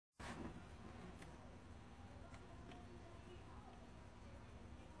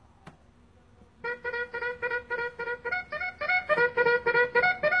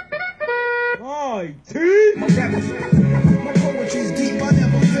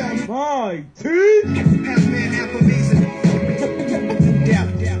MyT.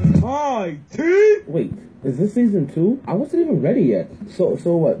 MyT. Wait, is this season 2? I wasn't even ready yet. So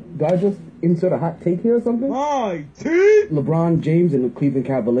what? Do I just insert a hot take here or something? MyT. LeBron James and the Cleveland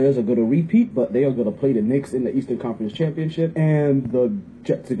Cavaliers are going to repeat, but they are going to play the Knicks in the Eastern Conference Championship, and the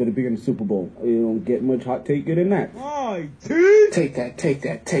Jets are going to be in the Super Bowl. You don't get much hot taker than that. MyT. Take that.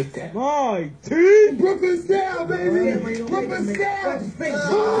 MyT. Brooklyn's down, baby! Brooklyn's down!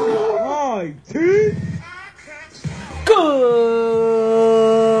 MyT. Good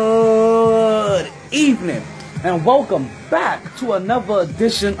evening, and welcome back to another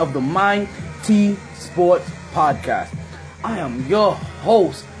edition of the MyT Sports Podcast. I am your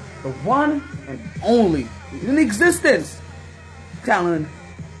host, the one and only in existence, Talon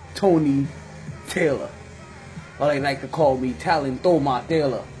Tony Taylor. Or they like to call me Talon Thoma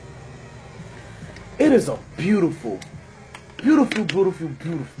Taylor. It is a beautiful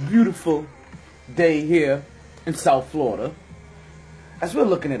day here in South Florida. As we're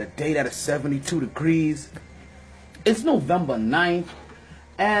looking at a day that is 72 degrees. It's November 9th.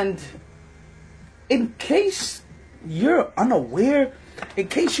 And in case you're unaware, in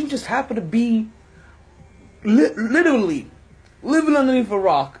case you just happen to be literally living underneath a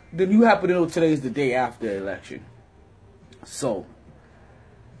rock, then you happen to know today is the day after the election. So,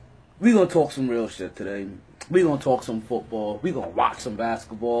 we're going to talk some real shit today. We're going to talk some football. We're going to watch some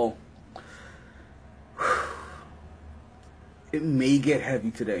basketball. It may get heavy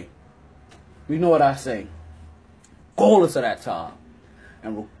today. You know what I say? Regardless of that time,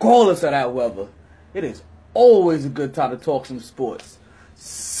 and regardless of that weather, it is always a good time to talk some sports.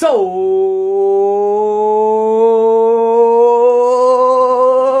 So,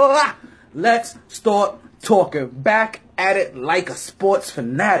 let's start talking. Back at it like a sports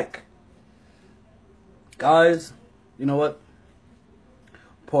fanatic. Guys, you know what?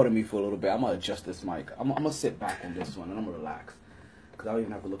 Pardon me for a little bit. I'm going to adjust this mic. I'm going to sit back on this one and I'm going to relax. Because I don't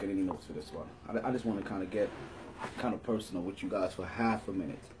even have to look at any notes for this one. I just want to kind of get kind of personal with you guys for half a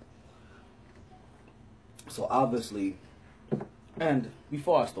minute. So obviously, and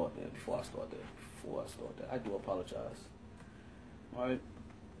before I start there, I do apologize. Alright?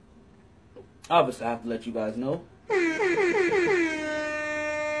 Obviously, I have to let you guys know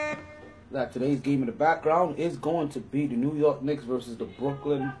that today's game in the background is going to be the New York Knicks versus the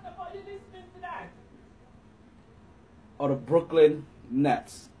Brooklyn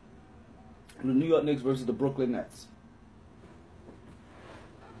Nets. The New York Knicks versus the Brooklyn Nets.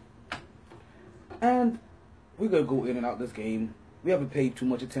 And we're going to go in and out this game. We haven't paid too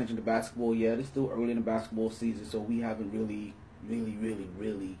much attention to basketball yet. It's still early in the basketball season, so we haven't really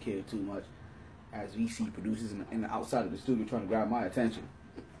cared too much as VC producers in the outside of the studio trying to grab my attention.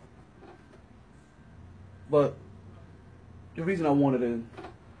 But the reason I wanted to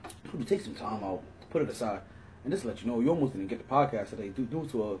take some time out, put it aside, and just let you know, you almost didn't get the podcast today due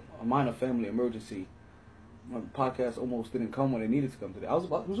to a minor family emergency. My podcast almost didn't come when it needed to come today. I was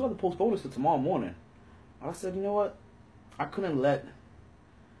about to postpone this to tomorrow morning. I said, you know what? I couldn't let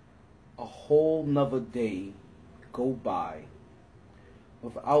a whole nother day go by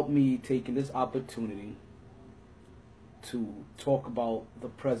without me taking this opportunity to talk about the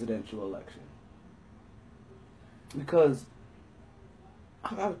presidential election. Because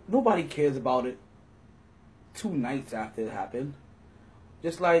nobody cares about it 2 nights after it happened.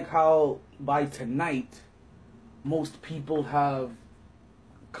 Just like how by tonight, most people have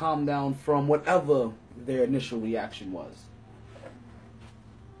calmed down from whatever their initial reaction was.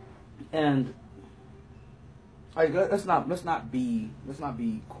 And let's not be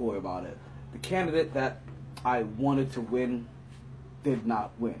coy about it. The candidate that I wanted to win did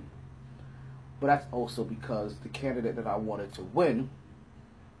not win. But that's also because the candidate that I wanted to win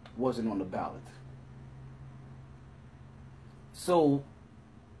wasn't on the ballot. So,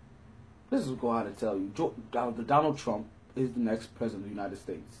 this is what I have to tell you. Donald Trump is the next president of the United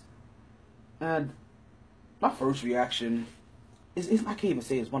States. And my first reaction is I can't even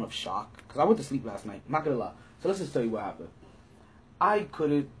say it's one of shock. Because I went to sleep last night. I'm not going to lie. So let's just tell you what happened. I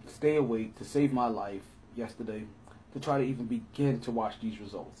couldn't stay awake to save my life yesterday to try to even begin to watch these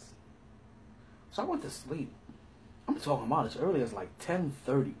results. So I went to sleep. I'm talking about as early as like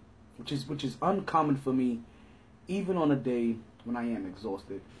 10:30, which is uncommon for me, even on a day when I am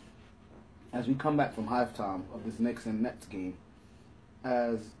exhausted. As we come back from halftime of this Knicks and Nets game,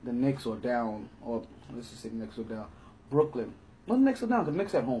 as the Knicks are down, or let's just say the Knicks are down, Brooklyn. Well, the Knicks are down because the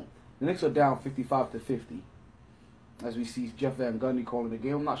Knicks at home. The Knicks are down 55-50. As we see Jeff Van Gundy calling the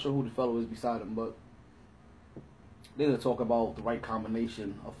game. I'm not sure who the fellow is beside him, but they're going to talk about the right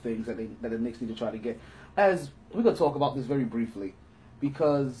combination of things that the Knicks need to try to get. As we're going to talk about this very briefly,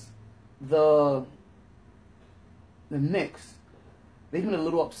 because the Knicks, they've been a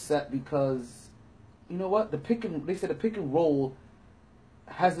little upset because, you know what, they said the pick and roll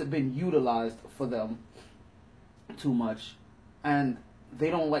hasn't been utilized for them too much, and they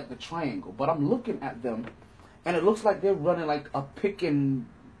don't like the triangle. But I'm looking at them, and it looks like they're running like a pick and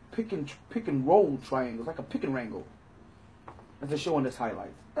roll triangle. It's like a pick and wrangle, as they're showing this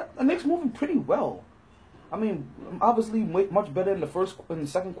highlights. The Knicks moving pretty well. I mean, obviously much better in the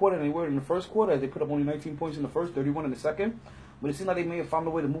second quarter than they were in the first quarter. They put up only 19 points in the first, 31 in the second. But it seemed like they may have found a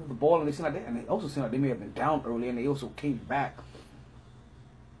way to move the ball, and they also seemed like they may have been down early, and they also came back.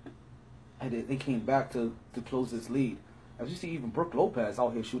 And they came back to close this lead. As you see, even Brook Lopez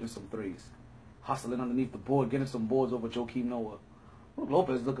out here shooting some threes, hustling underneath the board, getting some boards over Joakim Noah. Brook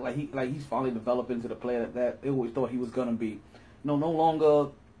Lopez looking like he's finally developing into the player that they always thought he was gonna be. No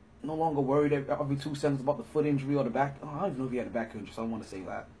longer worried every 2 seconds about the foot injury or the back. Oh, I don't even know if he had a back injury, so I don't want to say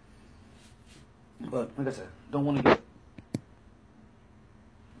that. But like I said, don't want to get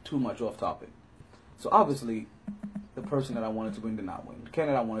too much off topic. So obviously, the person that I wanted to win did not win. The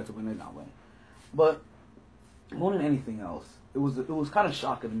candidate I wanted to win did not win. But more than anything else, it was kind of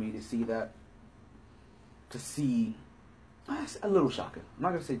shocking to me to see that. A little shocking. I'm not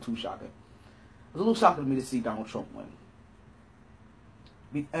gonna say too shocking. It was a little shocking to me to see Donald Trump win.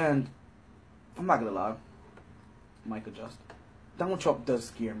 And I'm not gonna lie, mic adjust. Donald Trump does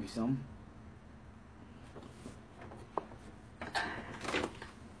scare me some.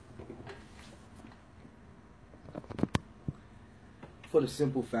 For the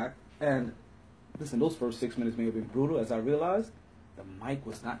simple fact, and listen, those first 6 minutes may have been brutal, as I realized the mic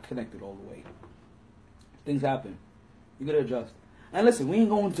was not connected all the way. Things happen. You gotta adjust. And listen, we ain't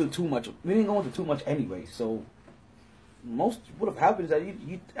going into too much anyway. So most what have happened is that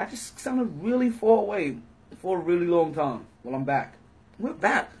I just sounded really far away for a really long time. Well, I'm back. We're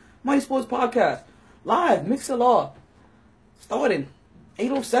back. MyT Sports Podcast live, Mixer starting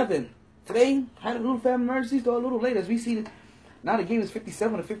 8:07. Today had a little family emergency, so a little late as we see. Now the game is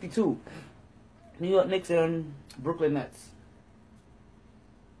 57-52. New York Knicks and Brooklyn Nets.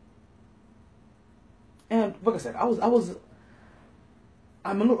 And like I said, I'm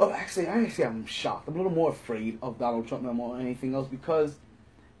a little, actually I'm shocked. I'm a little more afraid of Donald Trump than more than anything else, because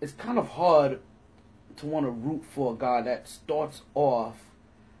it's kind of hard to want to root for a guy that starts off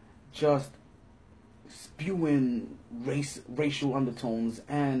just spewing racial undertones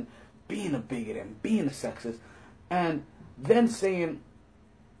and being a bigot and being a sexist, and then saying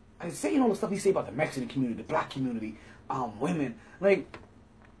all the stuff he say about the Mexican community, the black community, women, like,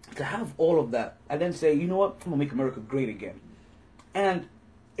 to have all of that, and then say, you know what, I'm gonna make America great again. And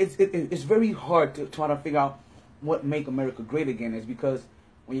it's very hard to try to figure out what make America great again is, because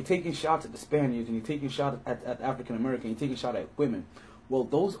when you're taking shots at the Spaniards and you're taking shots at African American, you're taking shots at women. Well,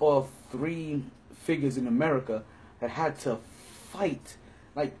 those are 3 figures in America that had to fight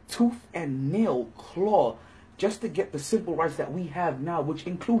like tooth and nail, claw, just to get the simple rights that we have now, which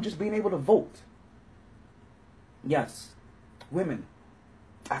include just being able to vote. Yes, women,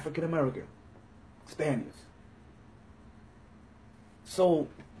 African American, Spaniards. So,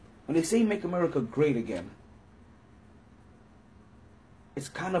 when they say make America great again, it's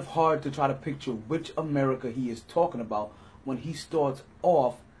kind of hard to try to picture which America he is talking about when he starts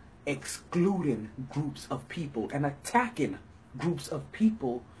off excluding groups of people and attacking groups of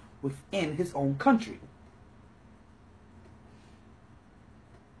people within his own country.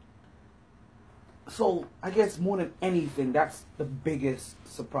 So, I guess more than anything, that's the biggest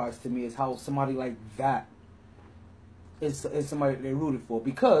surprise to me, is how somebody like that is somebody that they rooted for.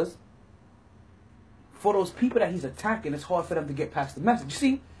 Because for those people that he's attacking, it's hard for them to get past the message. You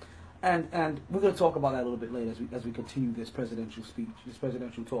see? And we're going to talk about that a little bit later as we continue this presidential speech, this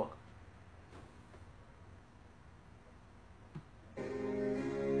presidential talk.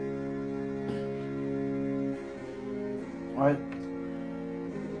 Alright?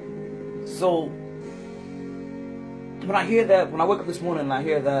 So, when I wake up this morning and I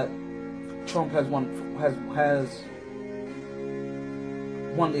hear that Trump has won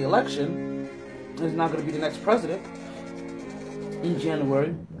the election, and is not going to be the next president in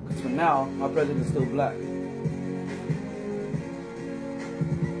January, because for now, our president is still black.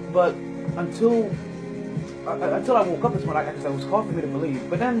 But until I woke up this morning, I was hard for me to believe.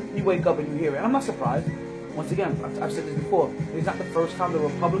 But then you wake up and you hear it, and I'm not surprised. Once again, I've said this before, it's not the first time the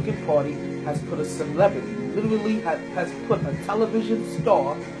Republican Party has put a celebrity, literally has put a television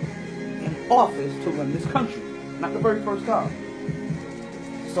star in office to run this country. Not the very first time.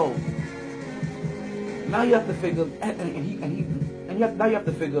 So now you have to figure, now you have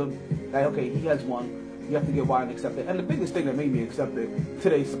to figure that, okay, he has won. You have to get why and accept it. And the biggest thing that made me accept it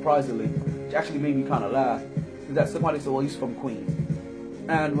today, surprisingly, which actually made me kind of laugh, is that somebody said, well, he's from Queens.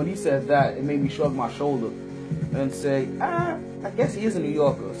 And when he said that, it made me shrug my shoulder and say, I guess he is a New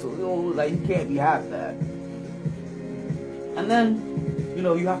Yorker, so like he can't be half that. And then,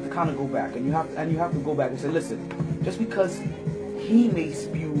 you have to kind of go back, and you have to go back and say, listen, just because he may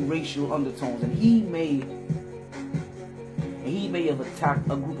spew racial undertones, and he may have attacked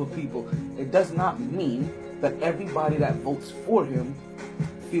a group of people, it does not mean that everybody that votes for him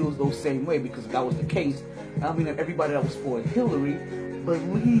feels those same way, because if that was the case, I don't mean that everybody that was for Hillary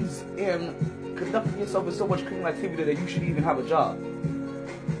believes in conducting yourself with so much criminal activity that you should even have a job.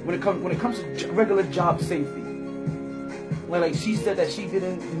 When it comes to regular job safety, like she said that she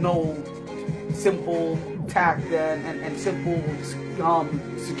didn't know simple tact and simple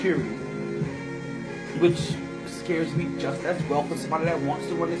security, which scares me just as well for somebody that wants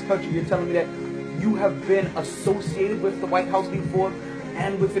to run this country. You're telling me that you have been associated with the White House before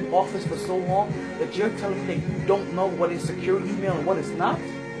and within office for so long that you're telling me that you don't know what is secure email and what is not?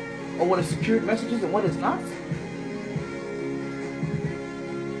 Or what is secured messages and what is not?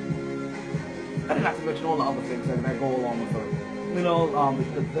 And not to mention all the other things that go along with her.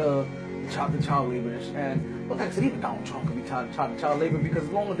 The child labor. And like I said, even Donald Trump can be child labor, because as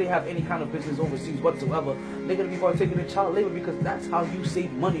long as they have any kind of business overseas whatsoever, they're going to be partaking in child labor, because that's how you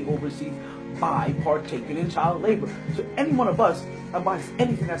save money overseas, by partaking in child labor. So any one of us that buys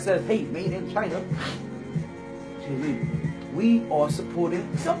anything that says, hey, made in China, we are supporting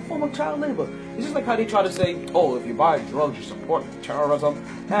some form of child labor. It's just like how they try to say, oh, if you buy drugs, you support terrorism.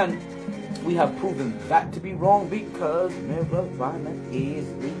 And we have proven that to be wrong, because marijuana is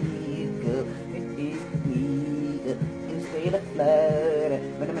legal. It is legal in the state of Florida.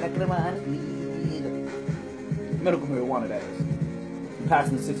 Marijuana is legal. Medical marijuana, that is.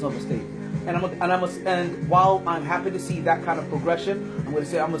 Passing in 6 other states. And while I'm happy to see that kind of progression, I'm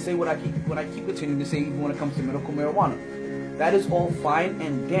gonna say what I keep continuing to say, even when it comes to medical marijuana. That is all fine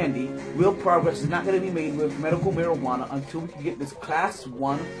and dandy. Real progress is not going to be made with medical marijuana until we can get this class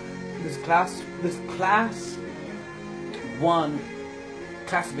 1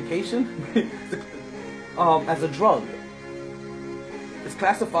 classification as a drug. It's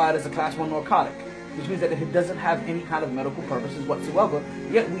classified as a class 1 narcotic, which means that it doesn't have any kind of medical purposes whatsoever,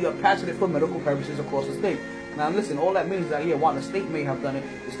 yet we are passing it for medical purposes across the state. Now listen, all that means is that, while the state may have done it,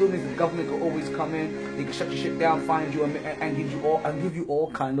 it still means the government can always come in, they can shut your shit down, find you, and give you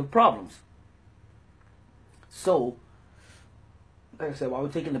all kind of problems. So, like I said, while we're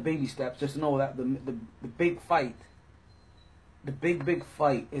taking the baby steps, just know that the big fight, the big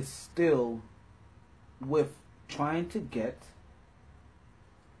fight is still with trying to get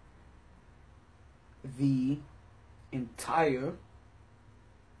the entire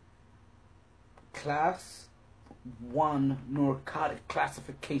class 1 narcotic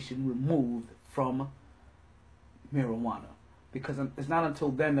classification removed from marijuana, because it's not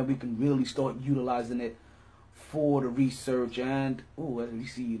until then that we can really start utilizing it for the research. And as we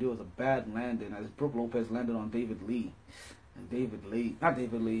see, there was a bad landing as Brooke Lopez landed on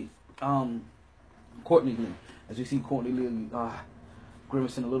Courtney Lee. As we see Courtney Lee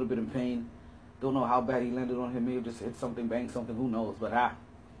grimacing a little bit in pain. Don't know how bad he landed on him. Maybe just hit something, banged something, who knows, but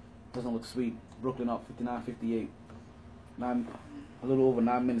doesn't look sweet. Brooklyn up 59-58. A little over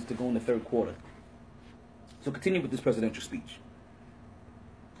 9 minutes to go in the third quarter. So continue with this presidential speech.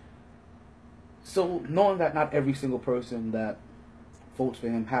 So knowing that not every single person that votes for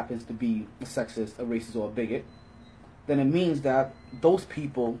him happens to be a sexist, a racist, or a bigot, then it means that those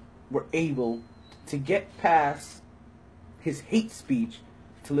people were able to get past his hate speech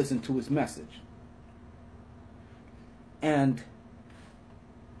to listen to his message. And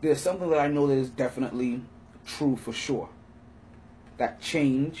there's something that I know that is definitely true for sure. That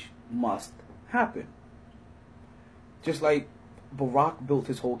change must happen. Just like Barack built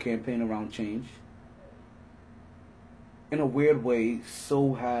his whole campaign around change, in a weird way,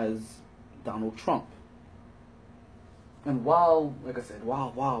 so has Donald Trump. And while, like I said,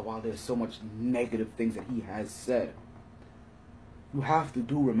 while there's so much negative things that he has said, you have to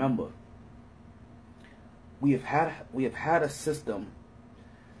remember, we have had a system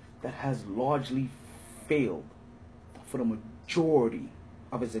that has largely failed for the majority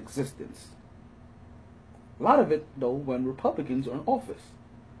of its existence. A lot of it, though, when Republicans are in office,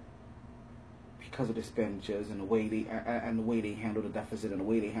 because of the expenditures and the way they handle the deficit and the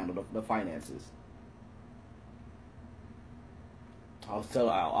way they handle the finances.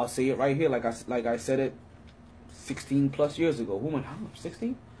 I'll say it right here, like I said it 16 plus years ago.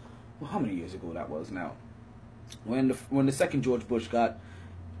 16? Well, how many years ago that was now? When the second George Bush got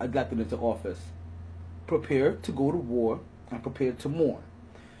elected into office, prepare to go to war and prepare to mourn.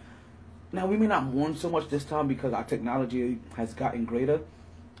 Now, we may not mourn so much this time because our technology has gotten greater,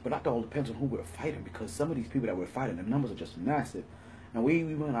 but that all depends on who we're fighting, because some of these people that we're fighting, the numbers are just massive. And we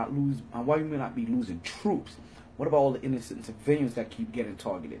may not lose, why we may not be losing troops. What about all the innocent civilians that keep getting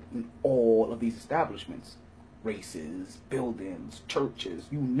targeted in all of these establishments? Races, buildings, churches,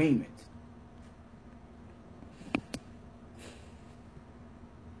 you name it.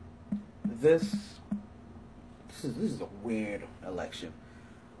 This is a weird election,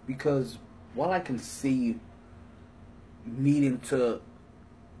 because while I can see needing to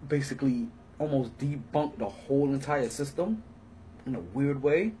basically almost debunk the whole entire system in a weird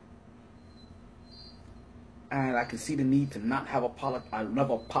way, and I can see the need to not have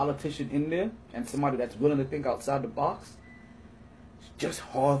another politician in there and somebody that's willing to think outside the box, it's just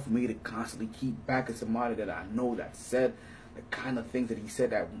hard for me to constantly keep backing somebody that I know that said the kind of things that he said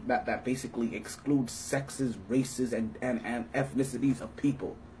that basically excludes sexes, races, and ethnicities of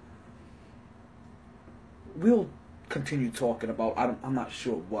people. We'll continue talking about, I'm not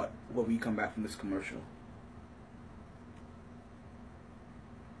sure what, when we come back from this commercial.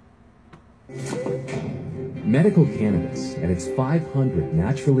 Medical cannabis and its 500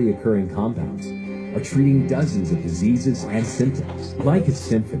 naturally occurring compounds are treating dozens of diseases and symptoms. Like its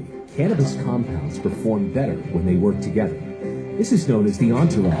symphony, cannabis compounds perform better when they work together. This is known as the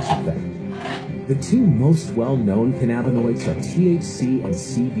entourage effect. The two most well-known cannabinoids are THC and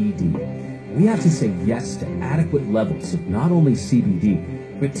CBD. We have to say yes to adequate levels of not only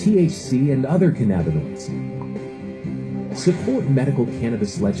CBD, but THC and other cannabinoids. Support medical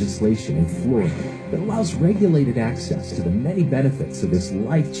cannabis legislation in Florida that allows regulated access to the many benefits of this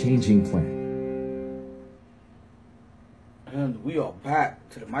life-changing plant. And we are back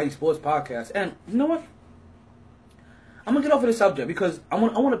to the MyT Sports Podcast. And you know what? I'm gonna get off of this subject because I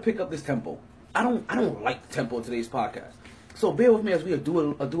want to pick up this tempo. I don't like the tempo of today's podcast. So bear with me as we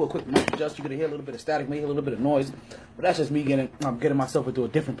do a quick mic adjust. You're gonna hear a little bit of static, maybe a little bit of noise, but that's just me getting myself into a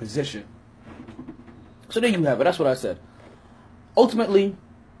different position. So there you have it. That's what I said. Ultimately,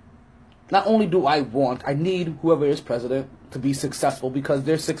 not only do I need whoever is president to be successful, because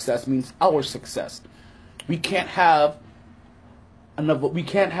their success means our success. We can't have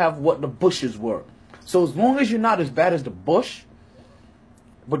what the Bushes were. So as long as you're not as bad as the Bush,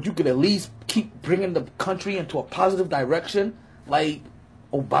 but you could at least keep bringing the country into a positive direction like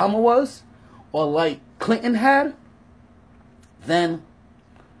Obama was, or like Clinton had, then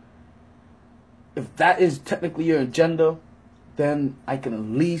if that is technically your agenda, then I can at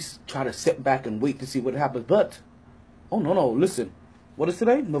least try to sit back and wait to see what happens. But, oh no, listen. What is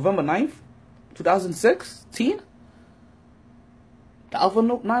today? November 9th, 2016? The Alpha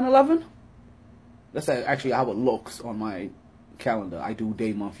 9/11? That's actually how it looks on my calendar. I do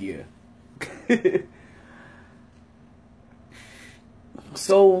day, month, year.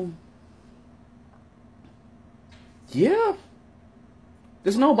 So, yeah.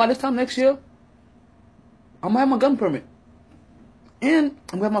 Just know, by this time next year, I'm going to have my gun permit. And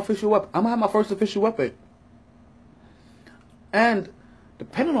I'm going to have my official weapon. I'm going to have my first official weapon. And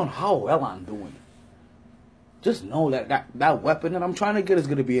depending on how well I'm doing, just know that weapon that I'm trying to get is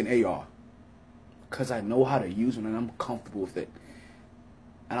going to be an AR. Because I know how to use it and I'm comfortable with it.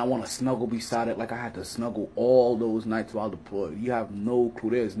 And I want to snuggle beside it like I had to snuggle all those nights while deployed. You have no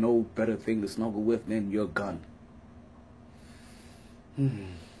clue. There's no better thing to snuggle with than your gun.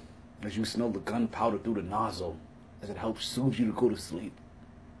 As you smell the gunpowder through the nozzle, as it helps soothe you to go to sleep.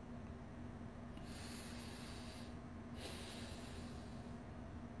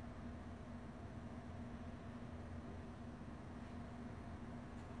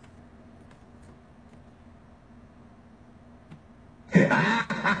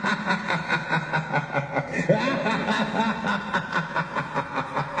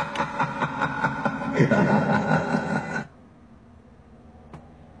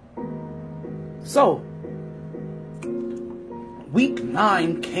 So, week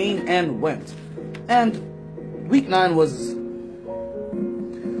 9 came and went. And week 9 was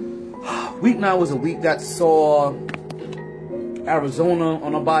a week that saw Arizona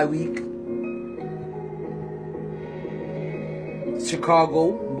on a bye week,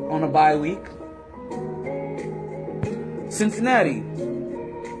 Chicago on a bye week, Cincinnati,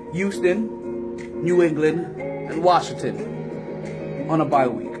 Houston, New England, and Washington on a bye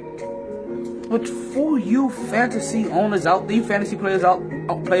week. But for you fantasy owners out there, you fantasy players out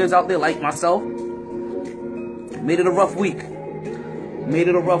there like myself, made it a rough week.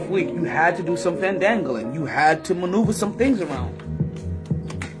 You had to do some fandangling. You had to maneuver some things around.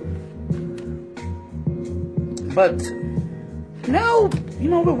 But now,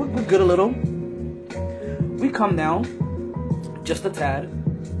 we're good a little. we come down just a tad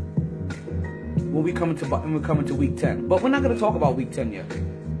when we come into week 10. But we're not going to talk about week 10 yet.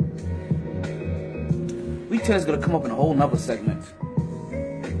 Week 10 is going to come up in a whole nother segment.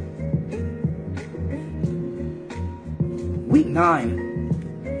 Week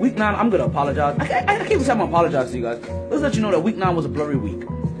 9, I'm going to apologize. I can't even say I'm going to apologize to you guys. Let's let you know that week 9 was a blurry week.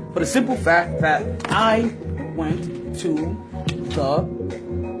 For the simple fact that I went to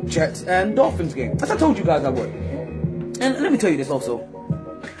the Jets and Dolphins game, as I told you guys I would. And let me tell you this also.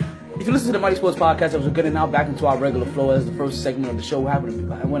 If you listen to the MyT Sports Podcast, as we're getting now back into our regular flow as the first segment of the show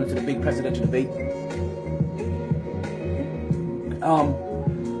happened, I went into the big presidential debate.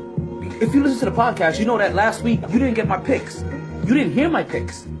 If you listen to the podcast, you know that last week you didn't get my picks. You didn't hear my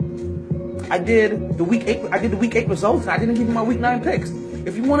picks. I did the week 8 results, and I didn't give you my week 9 picks.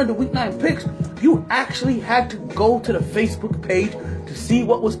 If you wanted the week 9 picks, you actually had to go to the Facebook page to see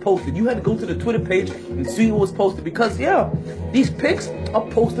what was posted. You had to go to the Twitter page and see what was posted, because these picks are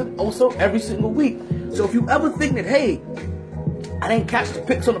posted also every single week. So if you ever think that, hey, I didn't catch the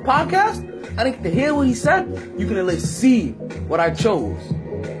picks on the podcast, I didn't get to hear what he said, you can at least see what I chose.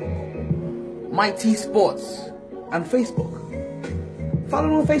 MyT Sports on Facebook. Follow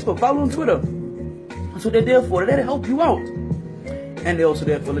them on Facebook, follow them on Twitter. That's what they're there for. They're there to help you out. And they're also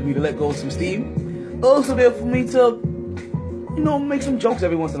there for me to let go of some steam. Also there for me to, make some jokes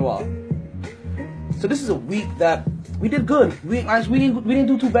every once in a while. So this is a week that we did good. We didn't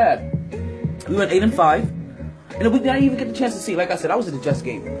do too bad. We went 8-5. And a week that I didn't even get the chance to see. Like I said, I was at the Jets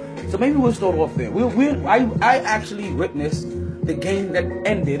game. So maybe we'll start off there. I actually witnessed the game that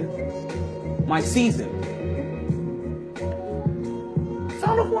ended my season. So I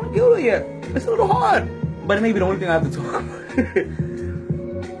don't know if I want to go there yet. It's a little hard. But it may be the only thing I have to talk about.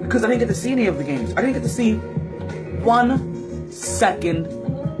 Because I didn't get to see any of the games. I didn't get to see 1 second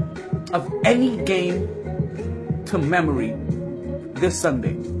of any game to memory this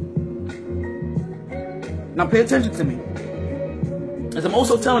Sunday. Now pay attention to me. As I'm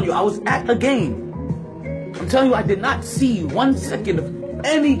also telling you, I was at a game. I'm telling you, I did not see 1 second of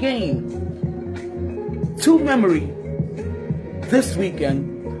any game to memory this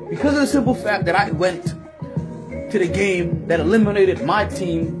weekend, because of the simple fact that I went to the game that eliminated my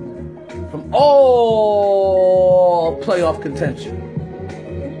team from all playoff contention.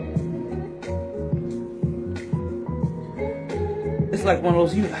 It's like one of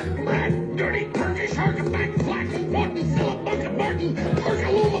those Red, dirty, perky, shark, black, black, Martin, Philip, Martin,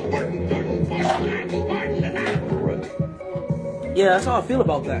 yeah, that's how I feel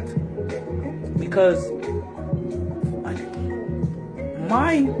about that. Because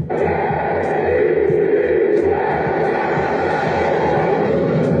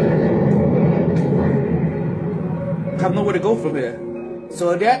I have nowhere to go from here.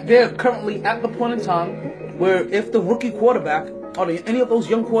 So they're currently at the point in time where if the rookie quarterback or any of those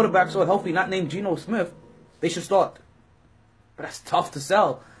young quarterbacks are healthy, not named Geno Smith, they should start. But that's tough to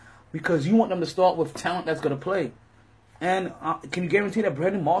sell, because you want them to start with talent that's going to play. And can you guarantee that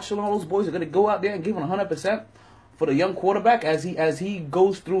Brandon Marshall and all those boys are going to go out there and give him 100% for the young quarterback as he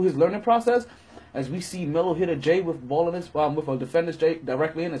goes through his learning process? As we see Melo hit a J with ball in his with a defender's J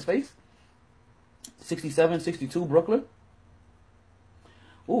directly in his face. 67-62 Brooklyn.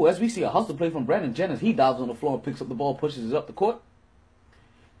 Ooh, as we see a hustle play from Brandon Jennings, he dives on the floor and picks up the ball, pushes it up the court,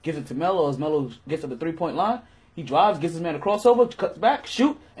 gives it to Melo as Melo gets to the 3-point line. He drives, gives his man a crossover, cuts back,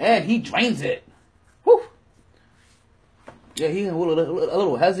 shoot, and he drains it. Woo! Yeah, he a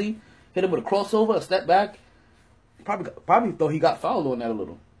little hezzy, hit him with a crossover, a step back. Probably thought he got fouled on that a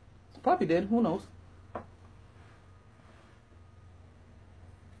little. Probably did. Who knows?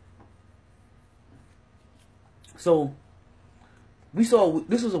 So we saw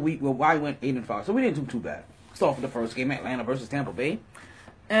this was a week where I went 8-5, so we didn't do too bad. Start for the first game, Atlanta versus Tampa Bay,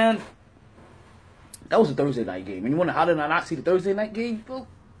 and that was a Thursday night game. And you wonder how did I not see the Thursday night game? Well,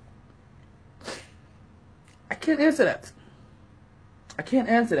 I can't answer that. I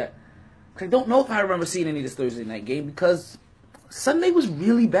don't know if I remember seeing any of this Thursday night game, because Sunday was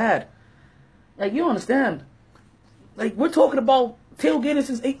really bad. Like, you don't understand. Like, we're talking about tailgating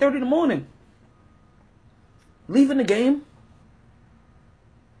since 8:30 in the morning. Leaving the game.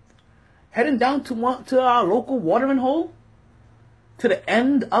 Heading down to our local watering hole. To the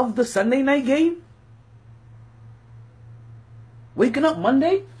end of the Sunday night game. Waking up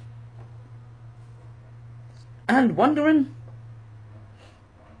Monday. And wondering,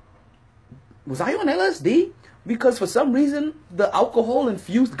 was I on LSD? Because for some reason, the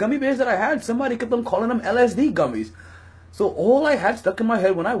alcohol-infused gummy bears that I had, somebody kept on calling them LSD gummies. So all I had stuck in my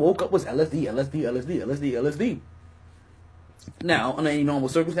head when I woke up was LSD, LSD, LSD, LSD, LSD. Now, under any normal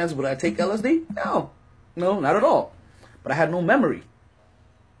circumstances, would I take LSD? No. No, not at all. But I had no memory.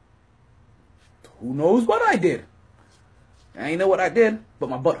 Who knows what I did? I ain't know what I did, but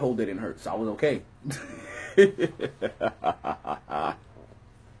my butthole didn't hurt, so I was okay.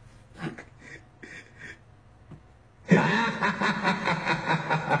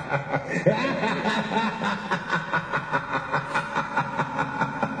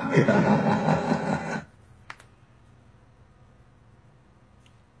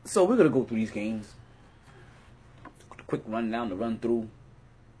 So we're gonna go through these games. Quick rundown to run through.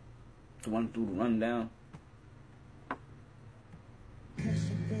 To run through the rundown.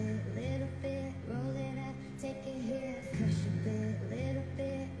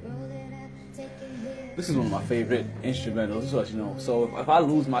 This is one of my favorite instrumentals, just to let you know. So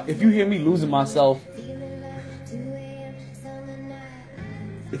if you hear me losing myself,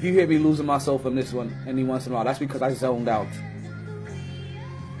 in this one any once in a while, that's because I zoned out.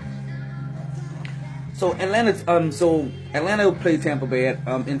 So Atlanta played Tampa Bay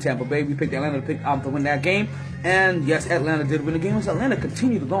in Tampa Bay. We picked Atlanta to win that game, and yes, Atlanta did win the game. So Atlanta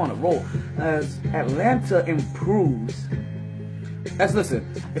continued to go on a roll as Atlanta improves. Let's listen.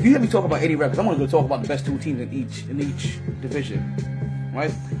 If you hear me talk about 80 records, I'm going to talk about the best two teams in each division,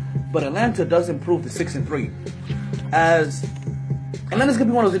 right? But Atlanta does improve to 6-3, as Atlanta's going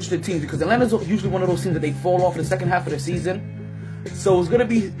to be one of those interesting teams because Atlanta's usually one of those teams that they fall off in the second half of the season. So it's gonna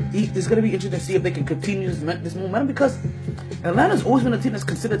be interesting to see if they can continue this momentum, because Atlanta's always been a team that's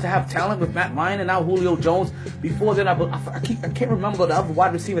considered to have talent with Matt Ryan and now Julio Jones. Before then, I can't remember the other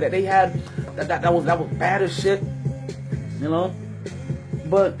wide receiver that they had that was bad as shit, you know.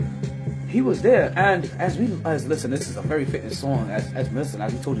 But he was there, and as listen, this is a very fitting song. As we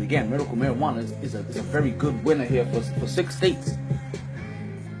told you again, Miracle Marijuana is a very good winner here for 6 states.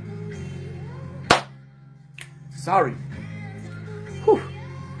 Sorry. Whew.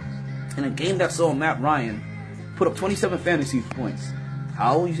 In a game that saw Matt Ryan put up 27 fantasy points.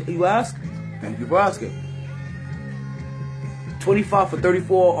 How, you ask? Thank you for asking. 25 for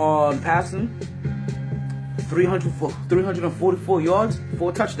 34 on passing, 344 yards,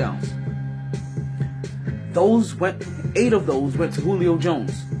 4 touchdowns. 8 of those went to Julio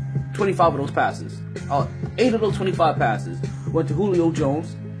Jones. 25 of those passes. 8 of those 25 passes went to Julio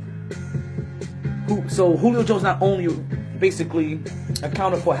Jones. So Julio Jones not only basically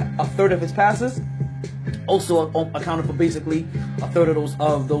accounted for a third of his passes, also accounted for basically a third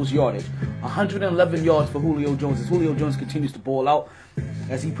of those yardage. 111 yards for Julio Jones as Julio Jones continues to ball out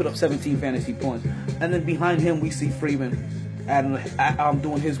as he put up 17 fantasy points. And then behind him we see Freeman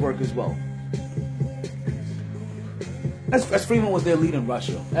doing his work as well. As Freeman was their leading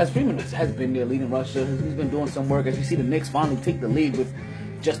rusher. As Freeman has been their leading rusher, he's been doing some work. As you see the Knicks finally take the lead with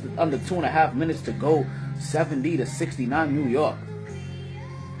just under 2.5 minutes to go, 70-69 New York.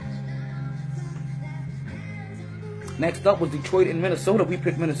 Next up was Detroit and Minnesota. We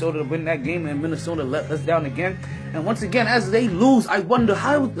picked Minnesota to win that game, and Minnesota let us down again. And once again, as they lose, I wonder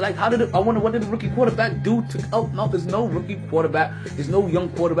what did the rookie quarterback do to? Oh no, there's no rookie quarterback. There's no young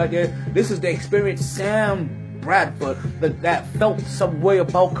quarterback there. This is the experienced Sam Bradford that felt some way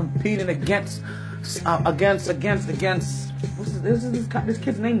about competing against. This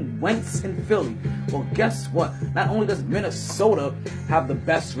kid's name Wentz in Philly. Well, guess what? Not only does Minnesota have the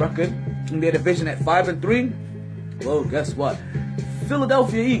best record in their division at 5-3, well, guess what?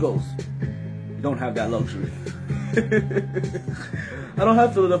 Philadelphia Eagles don't have that luxury. I don't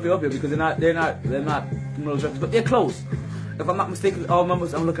have Philadelphia up here because they're not those records, but they're close. If I'm not mistaken, all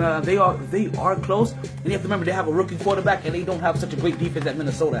numbers I'm looking at, they are close. And you have to remember they have a rookie quarterback and they don't have such a great defense that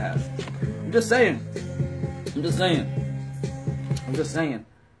Minnesota has. I'm just saying.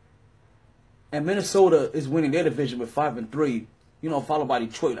 And Minnesota is winning their division with 5-3, followed by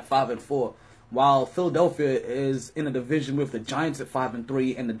Detroit at 5-4, while Philadelphia is in a division with the Giants at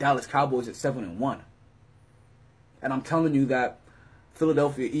 5-3 and the Dallas Cowboys at 7-1. And I'm telling you that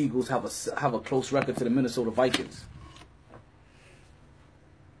Philadelphia Eagles have a close record to the Minnesota Vikings.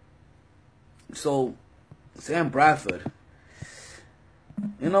 So Sam Bradford,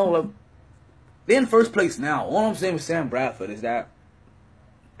 they're in first place now. All I'm saying with Sam Bradford is that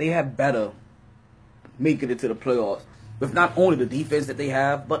they have better making it to the playoffs with not only the defense that they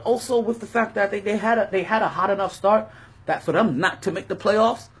have, but also with the fact that they had a hot enough start that for them not to make the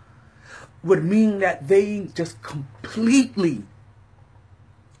playoffs would mean that they just completely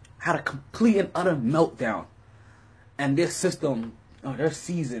had a complete and utter meltdown, and their system, or their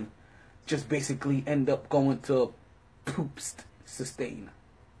season, just basically end up going to poops sustain.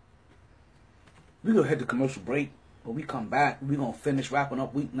 We're going to head to commercial break. When we come back, we're going to finish wrapping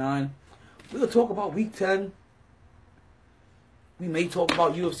up week 9. We're going to talk about week 10. We may talk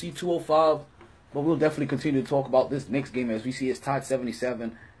about UFC 205. But we'll definitely continue to talk about this Knicks game as we see it's tied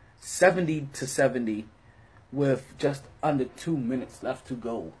 70-70, with just under 2 minutes left to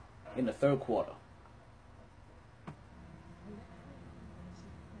go in the third quarter.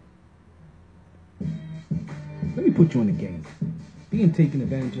 Let me put you in the game. Being taken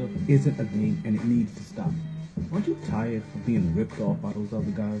advantage of isn't a game and it needs to stop. Aren't you tired of being ripped off by those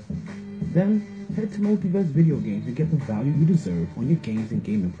other guys? Then head to Multiverse Video Games and get the value you deserve on your games and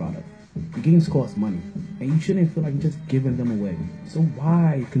gaming products. The games cost money, and you shouldn't feel like you're just giving them away. So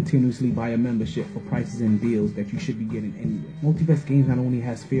why continuously buy a membership for prices and deals that you should be getting anyway? Multiverse Games not only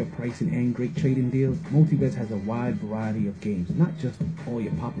has fair pricing and great trading deals, Multiverse has a wide variety of games, not just all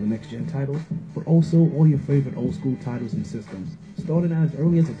your popular next-gen titles, but also all your favorite old-school titles and systems. Starting as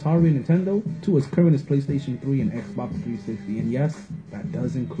early as Atari and Nintendo, to as current as PlayStation 3 and Xbox 360, and yes, that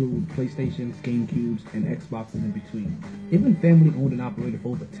does include PlayStations, GameCubes, and Xboxes in between. Even family-owned and operated for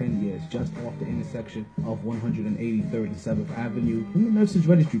over 10 years, just off the intersection of 183rd and 7th Avenue in the Nurses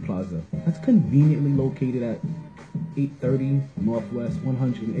Registry Plaza. That's conveniently located at 830 Northwest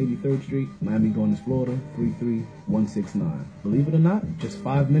 183rd Street, Miami Gardens, Florida 33169. Believe it or not, just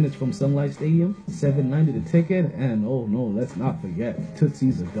 5 minutes from Sunlight Stadium, $7.90 the ticket, and oh no, let's not forget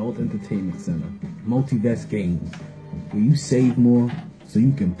Tootsie's Adult Entertainment Center. Multiverse Games, where you save more so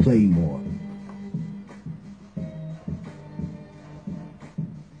you can play more.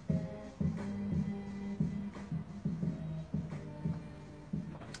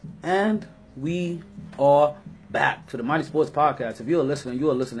 And we are back to the MyT Sports Podcast. If you are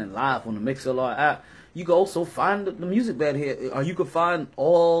listening live on the MixLR app. You can also find the music bed here, or you can find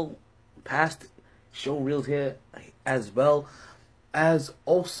all past show reels here, as well as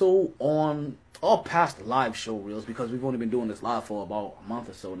also on all past live show reels, because we've only been doing this live for about a month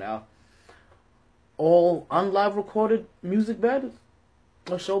or so now. All unlive recorded music beds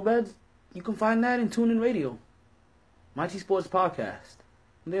or show beds, you can find that in TuneIn Radio. MyT Sports Podcast.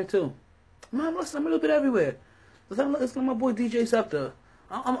 I'm there too. Man, listen, I'm a little bit everywhere. It's like my boy DJ Scepter.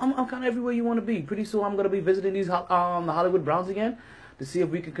 I'm kind of everywhere you want to be. Pretty soon I'm going to be visiting the Hollywood Browns again to see if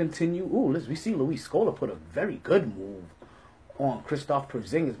we can continue. We see Luis Scola put a very good move on Kristaps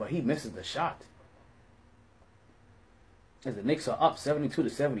Porzingis, but he misses the shot. As the Knicks are up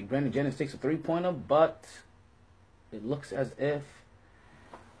 72-70, Brandon Jennings takes a three-pointer, but it looks as if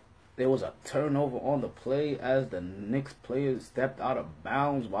there was a turnover on the play as the Knicks players stepped out of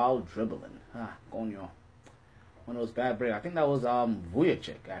bounds while dribbling. Coño. One of those bad breaks. I think that was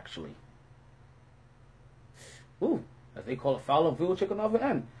Vujicic, actually. Ooh, as they call a foul of Vujicic on the other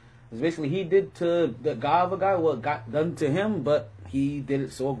end. It's basically he did to the guy what got done to him, but he did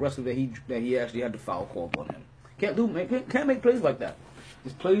it so aggressive that he actually had the foul called on him. Can't make plays like that.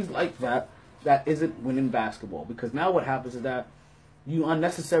 It's plays like that isn't winning basketball, because now what happens is that you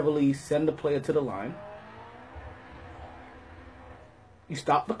unnecessarily send the player to the line. You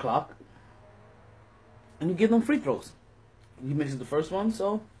stop the clock. And you give them free throws. He misses the first one,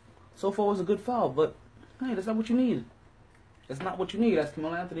 so far it was a good foul. But, hey, that's not what you need. That's not what you need. As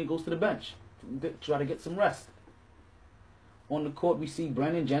Carmelo Anthony goes to the bench to try to get some rest. On the court, we see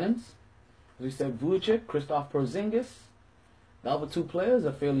Brandon Jennings. As we said, Vujicic, Kristaps Porzingis. The other two players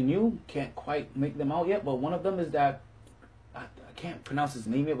are fairly new. Can't quite make them out yet. But one of them is that, I can't pronounce his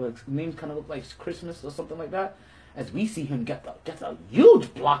name yet, but his name kind of looks like Christmas or something like that. As we see him get a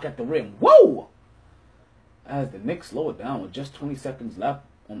huge block at the rim. Whoa! As the Knicks slow it down with just 20 seconds left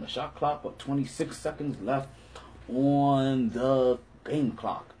on the shot clock, but 26 seconds left on the game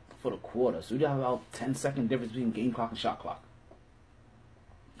clock for the quarter. So you have about 10-second difference between game clock and shot clock.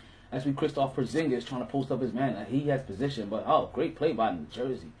 As we Kristaps Porzingis trying to post up his man, he has position, but great play by New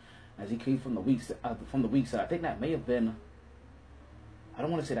Jersey as he came from the weak side. I think that may have been, I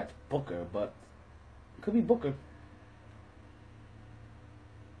don't want to say that's Booker, but it could be Booker.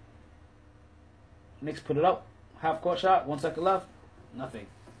 Knicks put it up. Half court shot. 1 second left. Nothing.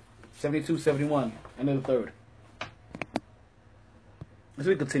 72-71. End of the third. As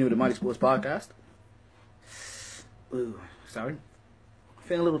we continue with the MyT Sports Podcast. Ooh, sorry.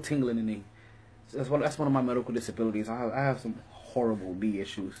 Feeling a little tingling in the knee. That's one of my medical disabilities. I have some horrible knee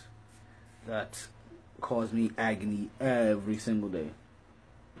issues that cause me agony every single day.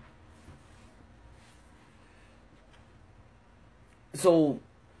 So,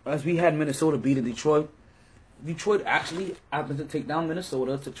 as we had Minnesota beating Detroit actually happened to take down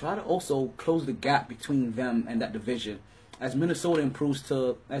Minnesota to try to also close the gap between them and that division. As Detroit improves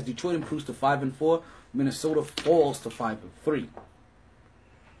to 5-4, Minnesota falls to 5-3.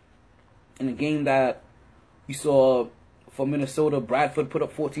 In a game that you saw For Minnesota, Bradford put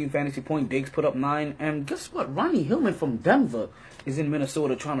up 14 fantasy points. Diggs put up 9. And guess what? Ronnie Hillman from Denver is in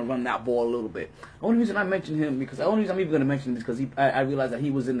Minnesota trying to run that ball a little bit. The only reason I mentioned him, because the only reason I'm even going to mention this because I realized that he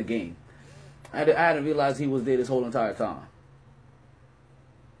was in the game. I hadn't realized he was there this whole entire time.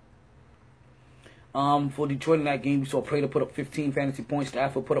 For Detroit in that game, we saw Prater put up 15 fantasy points.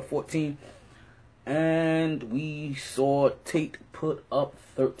 Stafford put up 14. And we saw Tate put up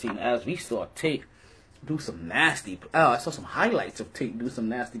 13. As we saw Tate do some nasty... I saw some highlights of Tate do some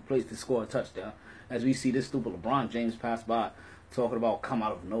nasty plays to score a touchdown. As we see this stupid LeBron James pass by talking about come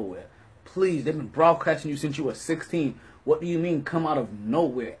out of nowhere. Please, they've been broadcasting you since you were 16. What do you mean come out of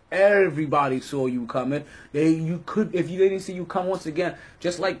nowhere? Everybody saw you coming. If you didn't see you come once again,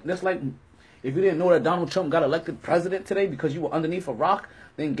 just like if you didn't know that Donald Trump got elected president today because you were underneath a rock,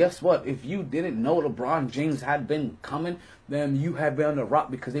 then guess what? If you didn't know LeBron James had been coming, then you had been under a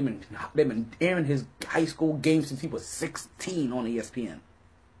rock because they've been airing his high school games since he was 16 on ESPN.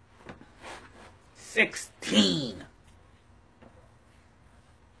 16.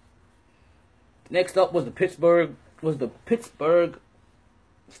 Next up was the Pittsburgh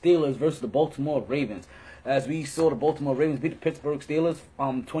Steelers versus the Baltimore Ravens. As we saw the Baltimore Ravens beat the Pittsburgh Steelers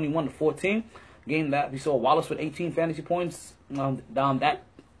 21-14. Game that we saw Wallace with 18 fantasy points. Down that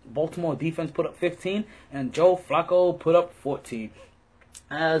Baltimore defense put up 15, and Joe Flacco put up 14.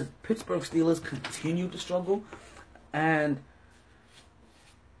 As Pittsburgh Steelers continue to struggle, and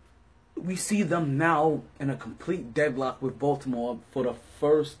we see them now in a complete deadlock with Baltimore for the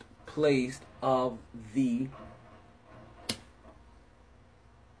first place of the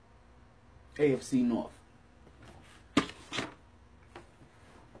AFC North.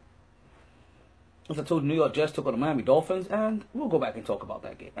 As I told you, New York Jets took on the Miami Dolphins, and we'll go back and talk about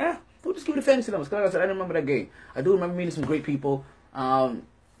that game. We'll just give the fantasy numbers. Like I said, I didn't remember that game. I do remember meeting some great people.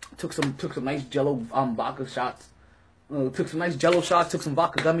 Took some nice Jello vodka shots. Took some nice Jello shots. Took some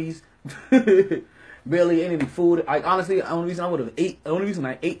vodka gummies. Barely ate any food. The only reason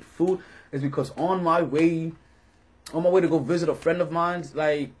I ate food is because on my way to go visit a friend of mine's,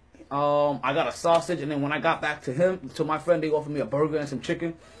 I got a sausage, and then when I got back to my friend, they offered me a burger and some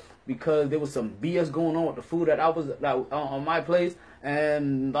chicken. Because there was some BS going on with the food that on my place,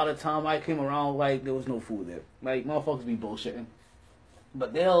 and by the time I came around, there was no food there. Motherfuckers be bullshitting,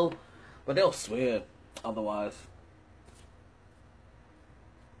 but they'll swear otherwise.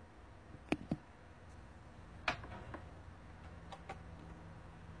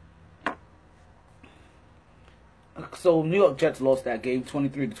 So New York Jets lost that game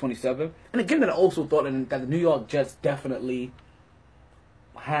 23-27, and a game that I also thought that the New York Jets definitely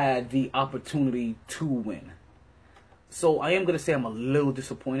had the opportunity to win. So I am going to say I'm a little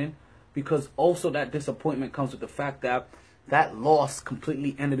disappointed, because also that disappointment comes with the fact that that loss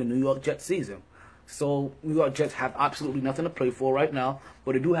completely ended the New York Jets season. So New York Jets have absolutely nothing to play for right now,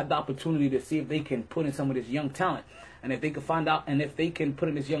 but they do have the opportunity to see if they can put in some of this young talent. And if they can find out, and if they can put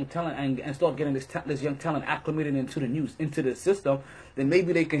in this young talent and start getting this young talent acclimated into the system, then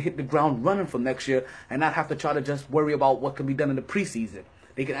maybe they can hit the ground running for next year and not have to try to just worry about what can be done in the preseason.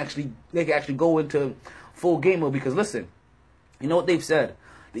 They can actually go into full game mode, because listen, you know what they've said?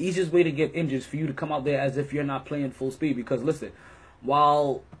 The easiest way to get injured is for you to come out there as if you're not playing full speed. Because listen,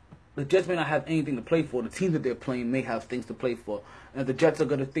 while the Jets may not have anything to play for, the teams that they're playing may have things to play for. And the Jets are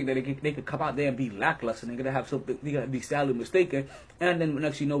going to think that they could come out there and be lackluster, and they're going to have something, they're going to be sadly mistaken. And then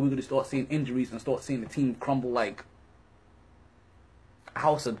next you know, we're going to start seeing injuries and start seeing the team crumble like a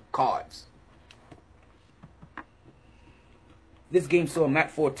house of cards. This game saw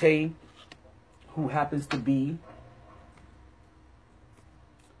Matt Forte, who happens to be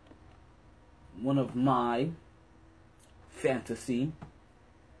one of my fantasy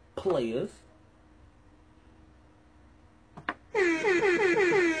players.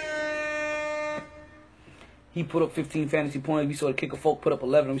 He put up 15 fantasy points. We saw the kicker Folk put up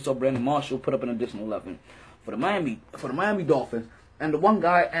 11, and we saw Brandon Marshall put up an additional 11 for the Miami Dolphins. And the one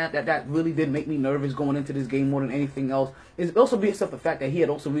guy that really did make me nervous going into this game more than anything else is also based off the fact that he had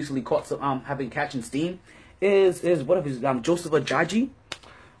also recently caught some catching steam. Is what of his Joseph Ajayi,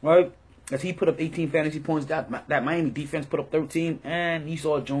 right? As he put up 18 fantasy points, that Miami defense put up 13, and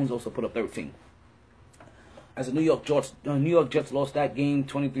Esau Jones also put up 13. As the New York Jets lost that game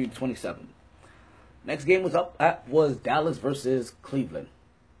 23-27. Next game was Dallas versus Cleveland.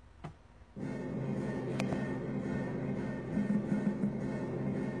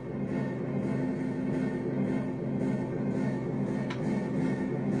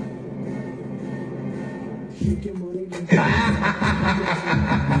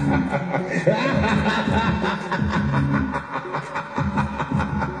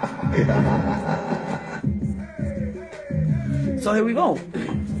 So here we go.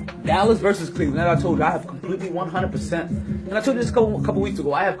 Dallas versus Cleveland. As I told you, I have completely 100%. And I told you this a couple weeks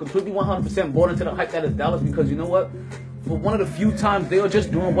ago. I have completely 100% bought into the hype that is Dallas because you know what? For one of the few times they are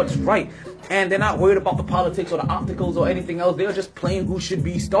just doing what's right. And they're not worried about the politics or the opticals or anything else. They are just playing who should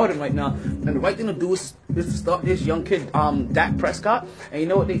be starting right now. And the right thing to do is to start this young kid, Dak Prescott. And you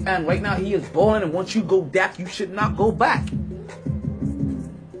know what? And right now he is balling. And once you go Dak, you should not go back.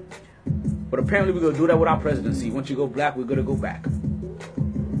 But apparently we're going to do that with our presidency. Once you go black, we're going to go back.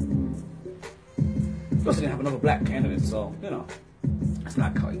 Plus, they didn't have another black candidate, so, you know, it's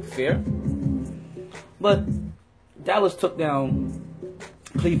not quite fair. But Dallas took down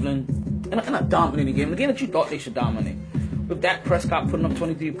Cleveland in a dominating game. The game that you thought they should dominate. With Dak Prescott putting up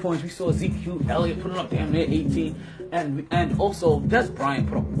 23 points, we saw Ezekiel Elliott putting up damn near 18. And also, Des Bryant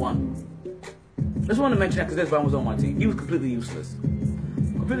put up 1. I just wanted to mention that because Des Bryant was on my team. He was completely useless.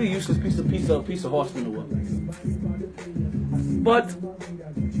 Completely useless piece of horse manure. But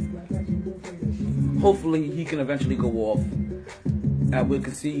hopefully he can eventually go off, and we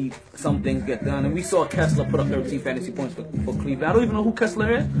can see some things get done. And we saw Kessler put up 13 fantasy points for Cleveland. I don't even know who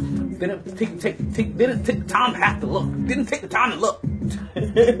Kessler is. Didn't take the time to look. Didn't take the time to look.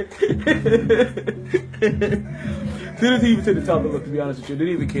 Didn't even take the time to look. To be honest with you,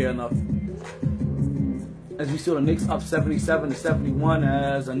 didn't even care enough. As we saw the Knicks up 77-71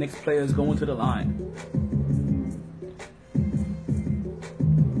 as the Knicks players going to the line.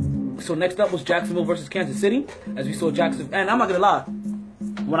 So next up was Jacksonville versus Kansas City. As we saw Jacksonville, and I'm not gonna lie,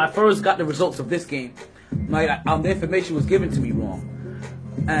 when I first got the results of this game, the information was given to me wrong.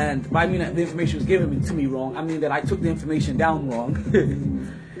 And by I mean that the information was given to me wrong, I mean that I took the information down wrong.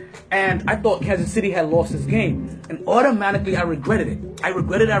 And I thought Kansas City had lost this game. And automatically I regretted it. I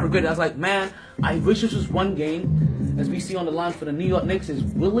regretted it. I was like, man, I wish this was one game. As we see on the line for the New York Knicks is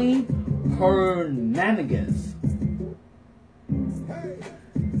Willie Hernandez.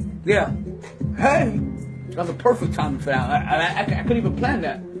 Yeah. Hey! That was a perfect timing for that. I couldn't even plan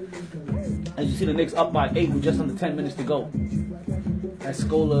that. As you see the Knicks up by 8 with just under 10 minutes to go. As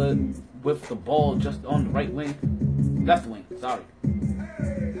Scola with the ball just on the right wing. Left wing, sorry.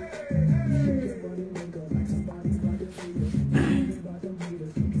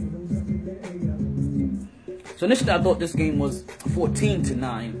 So initially I thought this game was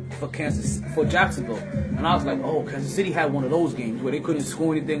 14-9 for Jacksonville. And I was like, oh, Kansas City had one of those games where they couldn't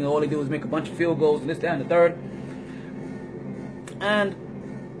score anything and all they did was make a bunch of field goals and this, that, and the third. And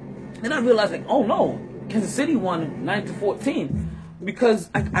then I realized, like, oh no, Kansas City won 9-14. Because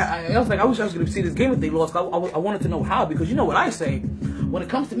I was like, I wish I was going to see this game if they lost. I wanted to know how, because you know what I say. When it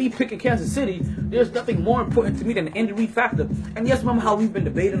comes to me picking Kansas City, there's nothing more important to me than the injury factor. And yes, remember how we've been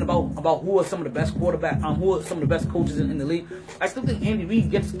debating about who are some of the best quarterbacks, who are some of the best coaches in the league. I still think Andy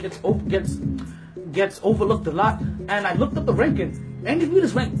Reid gets overlooked a lot. And I looked up the ranking. Andy Reid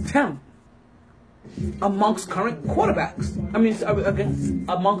is ranked 10th amongst current quarterbacks.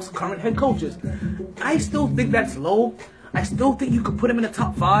 Amongst current head coaches. I still think that's low. I still think you could put him in the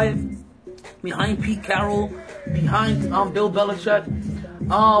top 5, behind Pete Carroll, behind Bill Belichick.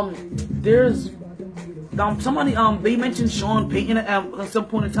 There's somebody they mentioned Sean Payton at some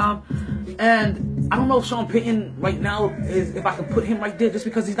point in time, and I don't know if Sean Payton right now is, if I can put him right there, just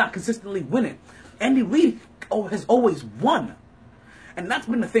because he's not consistently winning. Andy Reid has always won. And that's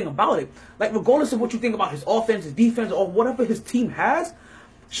been the thing about it. Like, regardless of what you think about his offense, his defense, or whatever his team has,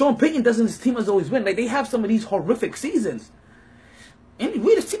 Sean Payton doesn't, his team has always win. Like, they have some of these horrific seasons. Andy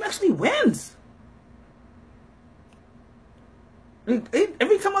Reid, his team actually wins.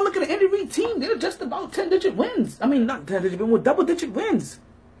 Every time I look at an Andy Reid team, they're just about 10-digit wins. I mean, not 10-digit, but with double-digit wins.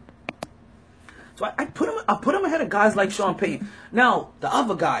 So I put him ahead of guys like Sean Payton. Now, the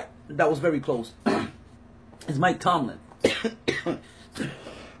other guy that was very close is Mike Tomlin.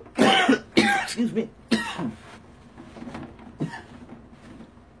 Excuse me.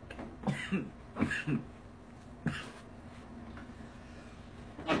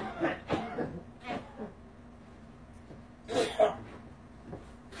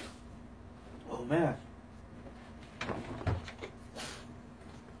 Oh man.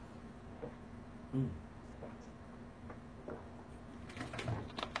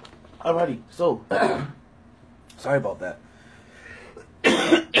 Alrighty, so sorry about that.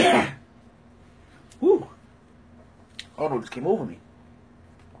 Whew. Oh no, just came over me.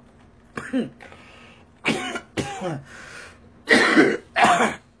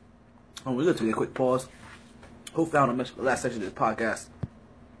 Oh, we're gonna take a quick pause. Hopefully I don't mention the last section of this podcast.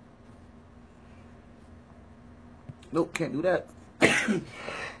 Nope, can't do that.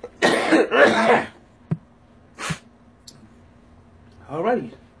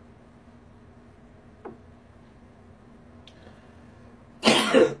 Alrighty.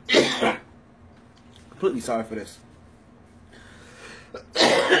 Completely sorry for this.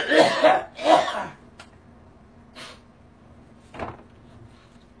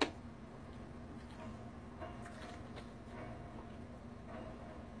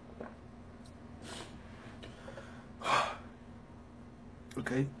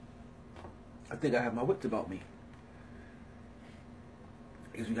 Okay. I think I have my wits about me.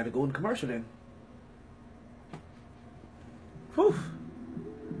 I guess we gotta go in commercial then. Whew.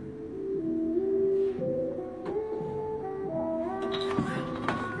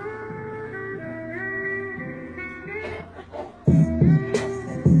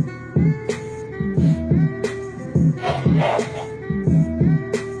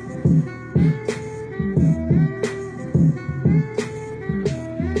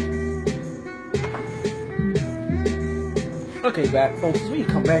 Okay, back folks, we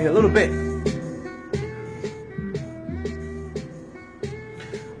come back here a little bit.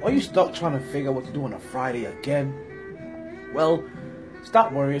 Are you stuck trying to figure out what to do on a Friday again? Well,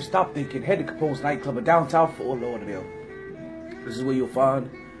 stop worrying, stop thinking. Head to Capone's nightclub in downtown Fort Lauderdale. This is where you'll find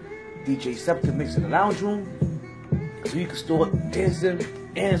DJ Scepter mix in the lounge room, so you can start dancing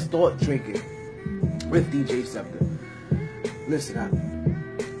and start drinking with DJ Scepter. Listen, I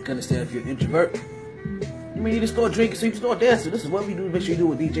understand if you're an introvert, you may need to start drinking so you can start dancing. This is what we do. Make sure you do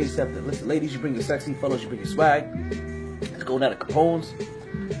with DJ Scepter. Listen, ladies, you bring your sexy. Fellas, you bring your swag. Let's go down to Capone's.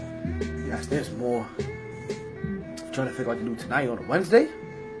 Yes, there's more. If you're trying to figure out what to do tonight on a Wednesday,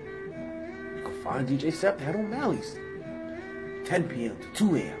 you can find DJ Scepter at O'Malley's. 10 p.m. to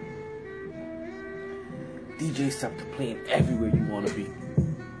 2 a.m. DJ Scepter playing everywhere you want to be.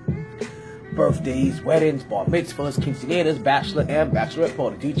 Birthdays, weddings, bar mitzvahs, quinceañeras, bachelor and bachelorette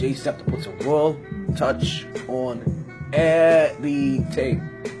party. DJ Scepter puts a royal touch on everything.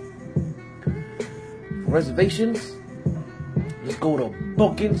 For reservations, just go to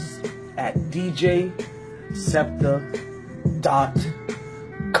bookings at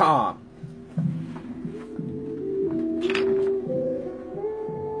djscepter.com.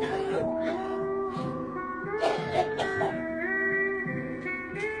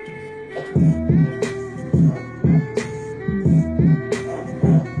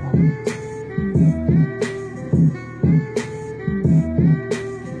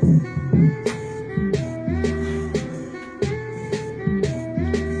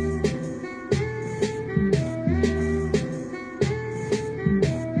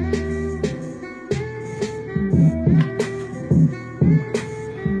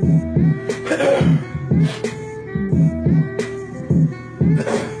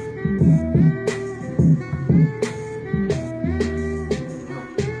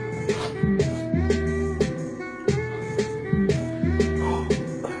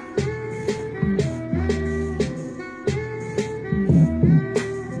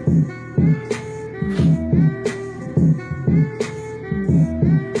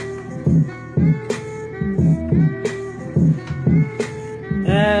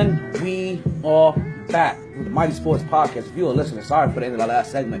 And we are back with the MyT Sports Podcast. If you are listening, sorry for the end of our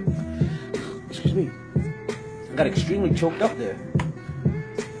last segment. Excuse me. I got extremely choked up there.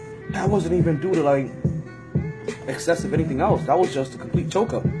 That wasn't even due to like excessive anything else. That was just a complete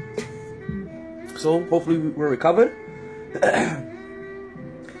choke up. So hopefully we're recovered.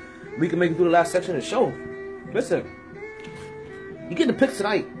 We can make it through the last section of the show. Listen, you get the picks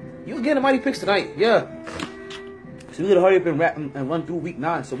tonight. You get the MyT picks tonight. Yeah. So we gotta hurry up and wrap and run through week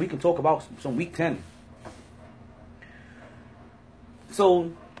 9 so we can talk about some week 10.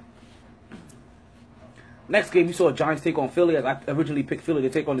 So next game you saw Giants take on Philly. As I originally picked Philly to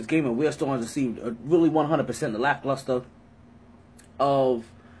take on this game, and we're starting to see really 100% the lackluster of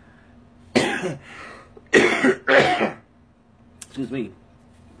excuse me.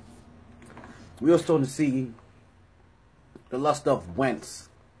 We are starting to see the luster of Wentz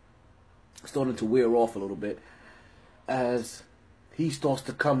starting to wear off a little bit as he starts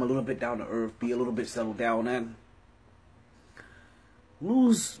to come a little bit down to earth, be a little bit settled down, and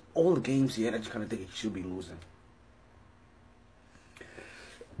lose all the games here that you kind of think he should be losing.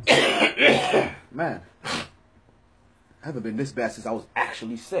 Man, I haven't been this bad since I was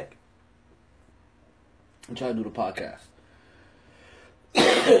actually sick. I'm trying to do the podcast.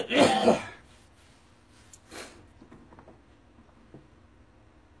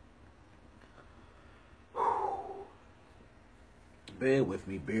 Bear with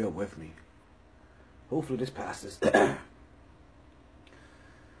me, bear with me. Hopefully this passes.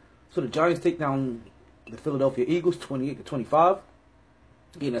 So the Giants take down the Philadelphia Eagles 28-25.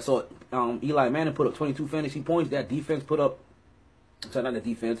 Again, I saw Eli Manning put up 22 fantasy points. That defense put up, sorry, not the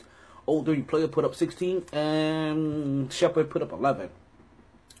defense, old 30 player put up 16, and Shepard put up 11.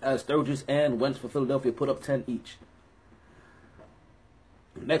 as Sturgis and Wentz for Philadelphia put up 10 each.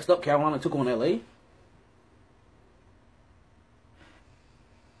 Next up, Carolina took on LA.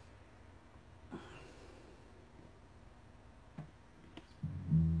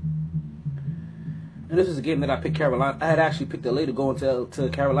 And this is a game that I picked Carolina. I had actually picked LA to go to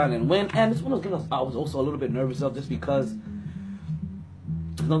Carolina and win. And this one was games I was also a little bit nervous of, just because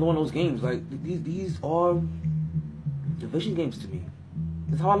it's another one of those games. Like, these are division games to me.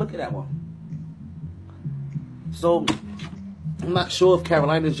 That's how I look at that one. So I'm not sure if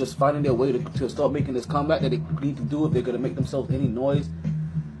Carolina is just finding their way to start making this comeback that they need to do, if they're going to make themselves any noise,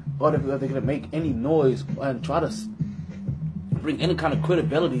 or if they're going to make any noise and try to bring any kind of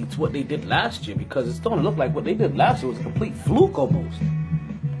credibility to what they did last year, because it's starting to look like what they did last year was a complete fluke almost.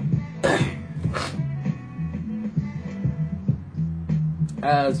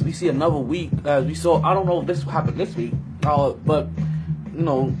 As we see another week, as we saw, I don't know if this happened this week, but, you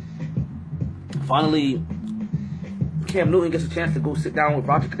know, finally Cam Newton gets a chance to go sit down with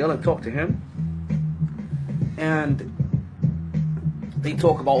Roger Goodell and talk to him. And they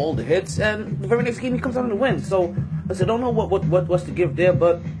talk about all the hits, and the very next game he comes out and wins. So I said, I don't know what's to give there,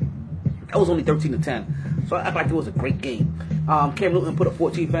 but that was only 13-10. So I act like it was a great game. Cam Newton put up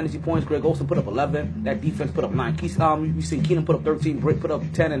 14 fantasy points. Greg Olsen put up 11. That defense put up 9. You see Keenan put up 13. Britt put up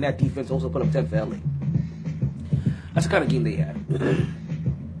 10, and that defense also put up 10 for LA. That's the kind of game they had.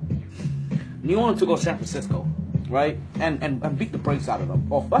 New Orleans took on San Francisco, right? And beat the brakes out of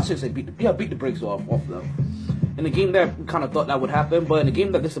them. I should say beat the brakes off them. In the game that kind of thought that would happen, but in the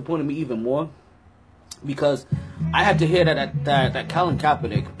game that disappointed me even more, because I had to hear that Colin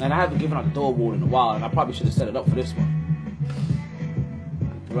Kaepernick, and I haven't given out the door award in a while, and I probably should have set it up for this one.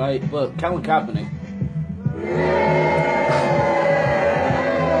 Right? But Colin Kaepernick,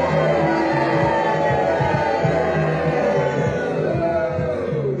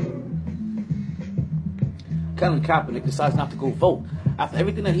 decides not to go vote after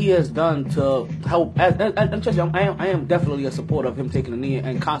everything that he has done to help. And trust me, I am definitely a supporter of him taking a knee,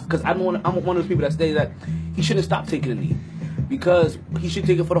 and because I'm one of those people that say that he shouldn't stop taking a knee, because he should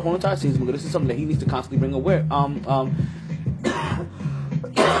take it for the whole entire season. Because this is something that he needs to constantly bring aware.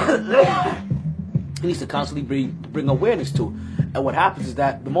 He needs to constantly bring awareness to. And what happens is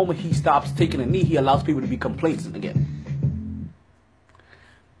that the moment he stops taking a knee, he allows people to be complacent again.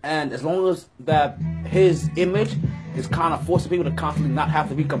 And as long as that his image is kind of forcing people to constantly not have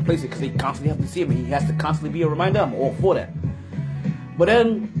to be complacent, because they constantly have to see him, and he has to constantly be a reminder. I'm all for that. But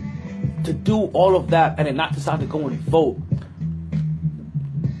then to do all of that and then not decide to go and vote,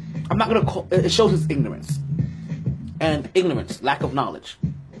 I'm not gonna call it, shows his ignorance. And ignorance, lack of knowledge,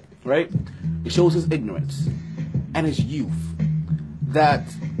 right? It shows his ignorance and his youth, that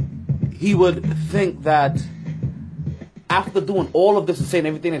he would think that after doing all of this and saying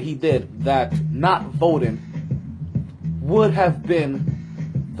everything that he did, that not voting would have been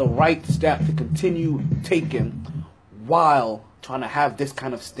the right step to continue taking while trying to have this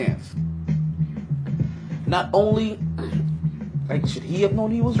kind of stance. Not only, like, should he have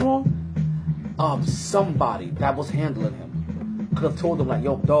known he was wrong? Somebody that was handling him could have told him, like,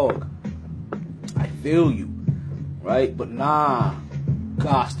 yo, dog, I feel you, right? But nah,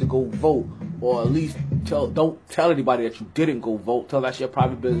 gosh, to go vote, or at least don't tell anybody that you didn't go vote. Tell that's your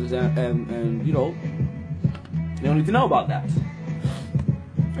private business, and you know, they don't need to know about that.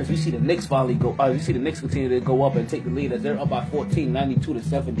 As we see the Knicks finally go, we see the Knicks continue to go up and take the lead, as they're up by 14,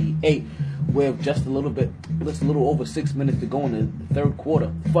 92-78, with just a little over 6 minutes to go in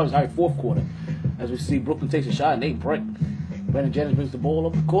the fourth quarter. As we see Brooklyn takes a shot and they break. Brandon Jennings brings the ball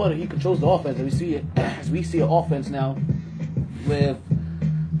up the court, and he controls the offense. And we see an offense now with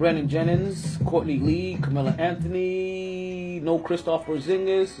Brandon Jennings, Courtney Lee, Camilla Anthony, no Kristaps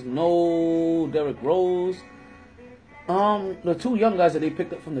Porzingis, no Derrick Rose. The two young guys that they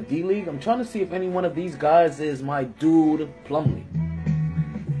picked up from the D League. I'm trying to see if any one of these guys is my dude Plumlee.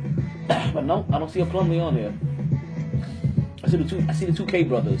 But no, I don't see a Plumlee on here. I see the two K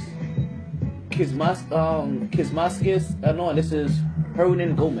brothers. Kismaskis, and this is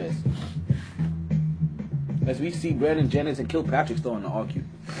Hernan Gomez. As we see Brandon Jennings and Kilpatrick starting to argue.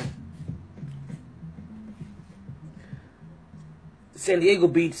 San Diego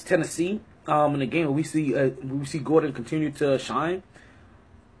beats Tennessee in a game where we see Gordon continue to shine.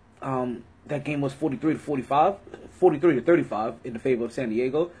 That game was 43-35 in the favor of San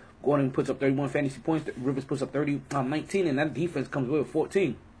Diego. Gordon puts up 31 fantasy points. Rivers puts up 19, and that defense comes away with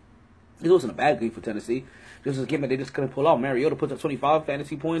 14. It wasn't a bad game for Tennessee. This was a game that they just couldn't pull out. Mariota puts up 25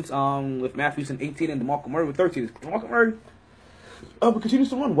 fantasy points with Matthews in 18 and DeMarco Murray with 13. DeMarco Murray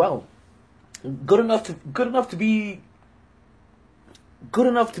continues to run well. Good enough to be good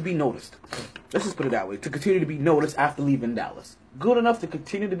enough to be noticed. Let's just put it that way. To continue to be noticed after leaving Dallas. Good enough to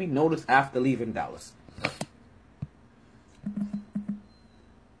continue to be noticed after leaving Dallas.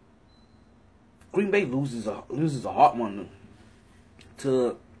 Green Bay loses a hard one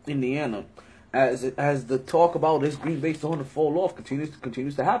to Indiana, as the talk about this Green Bay starting to fall off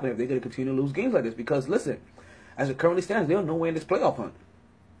continues to happen if they're going to continue to lose games like this. Because listen, as it currently stands, they're nowhere in this playoff hunt.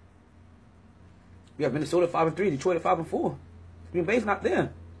 We have Minnesota 5-3, Detroit at 5-4. Green Bay's not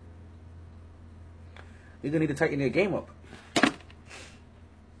there. They're gonna need to tighten their game up.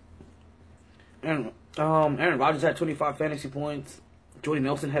 And Aaron Rodgers had 25 fantasy points. Jordy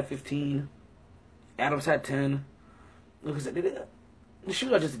Nelson had 15. Adams had 10. Look, the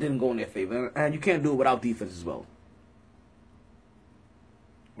shootout just didn't go in their favor, and you can't do it without defense as well.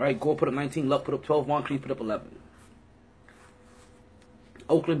 Right? Gore put up 19, Luck put up 12, Moncrief put up 11.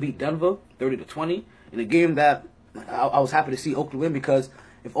 Oakland beat Denver 30-20 in a game that I was happy to see Oakland win, because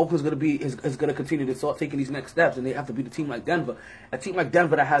if Oakland's going to be is going to continue to start taking these next steps, and they have to beat a team like Denver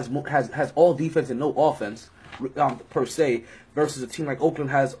that has all defense and no offense per se, versus a team like Oakland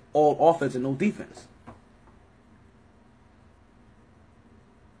has all offense and no defense.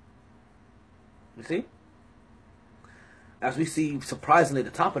 You see? As we see, surprisingly, at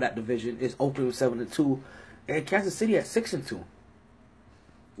the top of that division is Oakland with 7-2, and Kansas City at 6-2.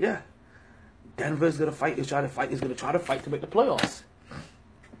 Yeah, Denver is gonna fight. Is going to try to fight to make the playoffs.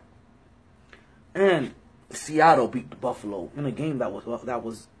 And Seattle beat Buffalo in a game that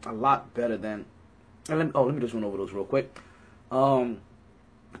was a lot better than. And let me just run over those real quick. Murray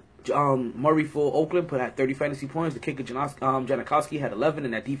for Oakland had 30 fantasy points. The kicker Janikowski had 11,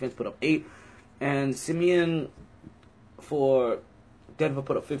 and that defense put up 8. And Simeon for Denver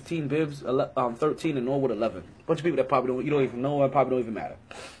put up 15, Bibbs 13, and Norwood 11. A bunch of people that probably don't even know and probably don't even matter.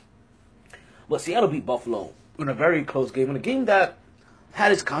 But Seattle beat Buffalo in a very close game, in a game that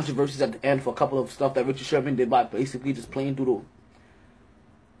had its controversies at the end for a couple of stuff that Richard Sherman did by basically just playing through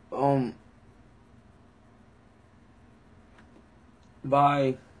the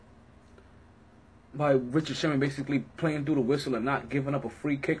by Richard Sherman basically playing through the whistle and not giving up a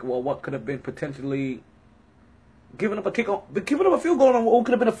free kick, or what could have been potentially giving up a field goal on what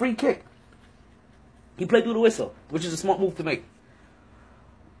could have been a free kick. He played through the whistle, which is a smart move to make.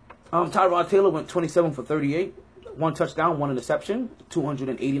 Tyrod Taylor went 27 for 38, 1 touchdown, 1 interception,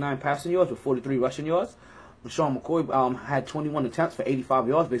 289 passing yards with 43 rushing yards. Rashawn McCoy had 21 attempts for 85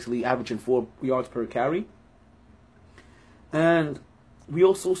 yards, basically averaging 4 yards per carry. And we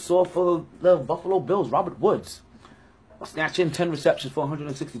also saw for the Buffalo Bills, Robert Woods snatching 10 receptions for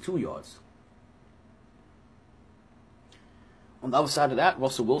 162 yards. On the other side of that,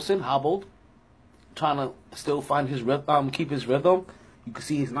 Russell Wilson hobbled, trying to still find his keep his rhythm. You can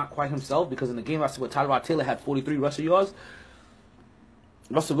see he's not quite himself, because in the game I saw where Tyrod Taylor had 43 rushing yards,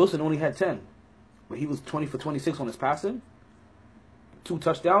 Russell Wilson only had 10. But he was 20 for 26 on his passing, 2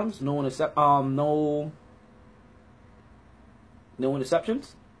 touchdowns, no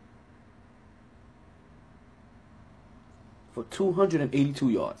interceptions, for 282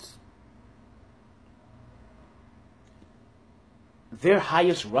 yards. Their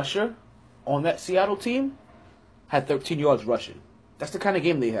highest rusher on that Seattle team had 13 yards rushing. That's the kind of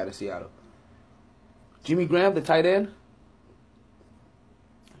game they had in Seattle. Jimmy Graham, the tight end,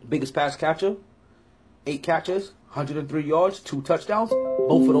 biggest pass catcher, 8 catches, 103 yards, 2 touchdowns,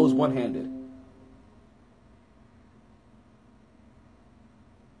 both of those one-handed.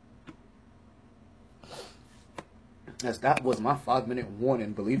 As that was my 5-minute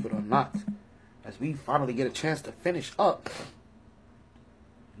warning, believe it or not, as we finally get a chance to finish up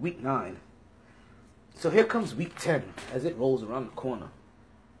Week 9. So here comes Week 10 as it rolls around the corner.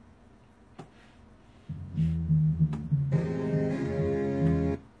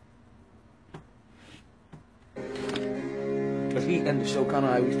 Let's end the show kind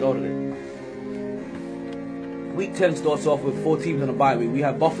of how we started it. Week 10 starts off with 4 teams on a bye week. We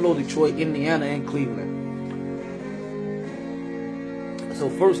have Buffalo, Detroit, Indiana, and Cleveland. So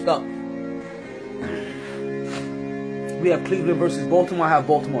first up, we have Cleveland versus Baltimore. I have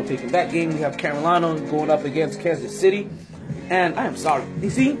Baltimore taking that game. We have Carolina going up against Kansas City. And I am sorry. You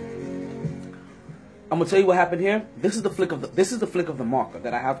see, I'm gonna tell you what happened here. This is the flick of the marker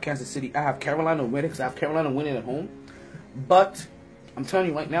that I have Kansas City. I have Carolina winning, because I have Carolina winning at home. But I'm telling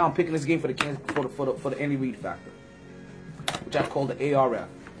you right now, I'm picking this game for the Andy Reid factor, which I call the ARF.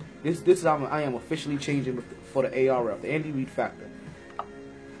 I am officially changing for the ARF, the Andy Reid factor.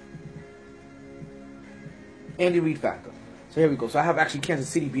 Andy Reid factor. So here we go. So I have actually Kansas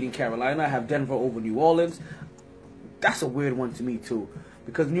City beating Carolina. I have Denver over New Orleans. That's a weird one to me too,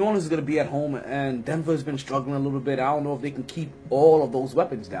 because New Orleans is going to be at home, and Denver's been struggling a little bit. I don't know if they can keep all of those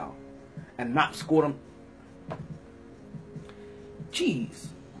weapons down and not score them. Jeez.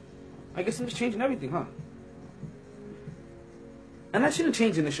 I guess I'm just changing everything, huh? And I shouldn't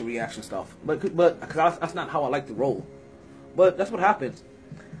change initial reaction stuff, but because that's not how I like to roll. But that's what happens.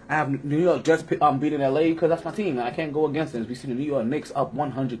 I have New York Jets beating LA because that's my team, and I can't go against them. We see the New York Knicks up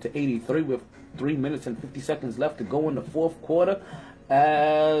 100-83 with 3 minutes and 50 seconds left to go in the fourth quarter,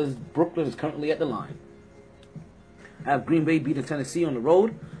 as Brooklyn is currently at the line. I have Green Bay beating Tennessee on the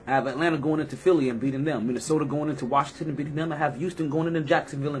road. I have Atlanta going into Philly and beating them. Minnesota going into Washington and beating them. I have Houston going into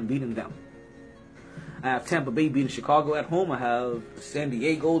Jacksonville and beating them. I have Tampa Bay beating Chicago at home. I have San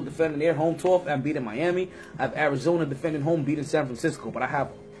Diego defending their home turf and beating Miami. I have Arizona defending home, beating San Francisco. But I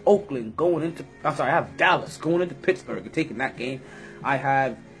have Oakland going into... I have Dallas going into Pittsburgh and taking that game. I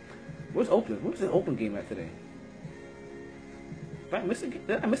have... Where's Oakland? Where's the Oakland game at today?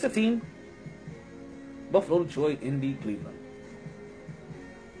 Did I miss a team? Buffalo, Detroit, Indy, Cleveland.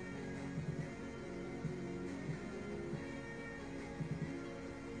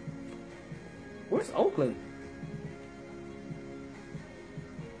 Where's Oakland?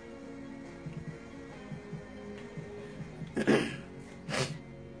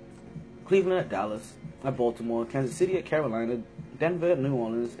 Cleveland at Dallas, at Baltimore, Kansas City at Carolina, Denver at New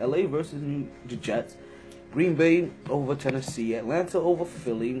Orleans, LA versus the Jets, Green Bay over Tennessee, Atlanta over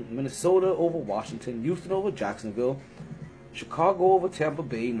Philly, Minnesota over Washington, Houston over Jacksonville, Chicago over Tampa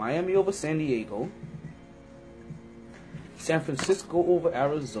Bay, Miami over San Diego, San Francisco over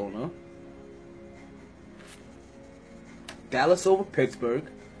Arizona, Dallas over Pittsburgh,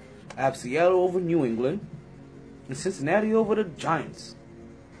 I have Seattle over New England, and Cincinnati over the Giants.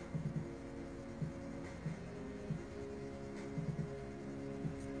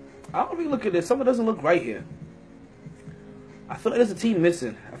 I don't really look at this. Something doesn't look right here. I feel like there's a team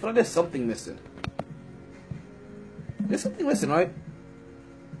missing. I feel like there's something missing. There's something missing, right?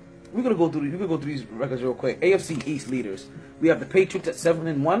 We're gonna go through these records real quick. AFC East leaders. We have the Patriots at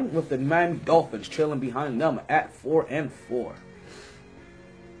 7-1, with the Miami Dolphins trailing behind them at 4-4.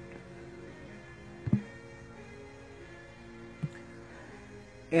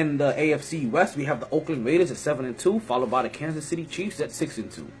 In the AFC West, we have the Oakland Raiders at 7-2, followed by the Kansas City Chiefs at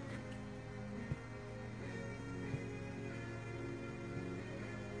 6-2.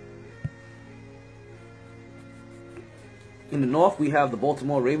 In the North, we have the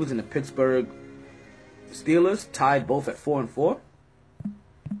Baltimore Ravens and the Pittsburgh Steelers tied both at 4-4.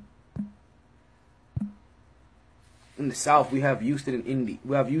 In the South, we have Houston and Indy.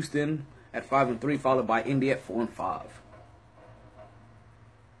 We have Houston at 5-3, followed by Indy at 4-5.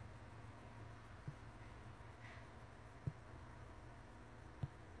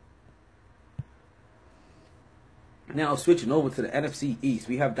 Now switching over to the NFC East,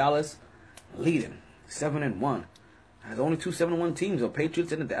 we have Dallas leading 7-1. There's only two 7-1 teams, the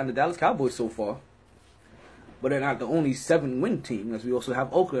Patriots and the Dallas Cowboys so far. But they're not the only 7-win team, as we also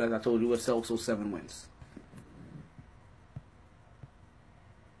have Oakland, as I told you, with also 7 wins.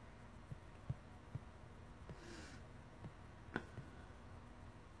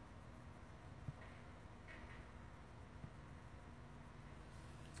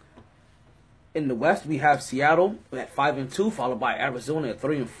 In the West, we have Seattle at 5-2, followed by Arizona at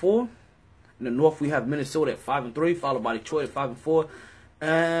 3-4. In the North, we have Minnesota at 5-3, followed by Detroit at 5-4.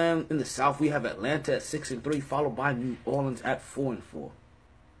 And in the South, we have Atlanta at 6-3, followed by New Orleans at 4-4.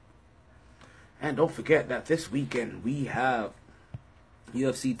 And don't forget that this weekend we have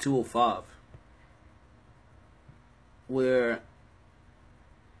UFC 205, where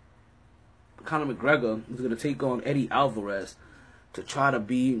Conor McGregor is going to take on Eddie Alvarez to try to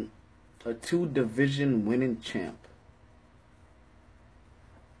be a 2-division winning champ.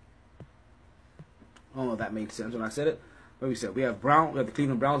 I don't know if that made sense when I said it. What we said, we have the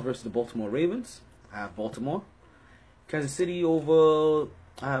Cleveland Browns versus the Baltimore Ravens. I have Baltimore. Kansas City over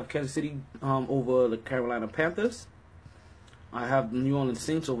the Carolina Panthers. I have the New Orleans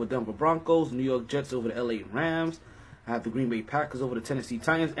Saints over Denver Broncos. New York Jets over the LA Rams. I have the Green Bay Packers over the Tennessee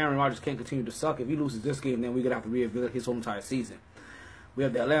Titans. Aaron Rodgers can't continue to suck. If he loses this game, then we're going to have to reevaluate his whole entire season. We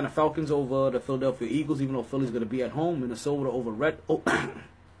have the Atlanta Falcons over the Philadelphia Eagles, even though Philly's going to be at home. Minnesota over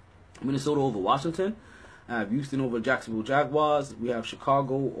Washington. I have Houston over Jacksonville Jaguars. We have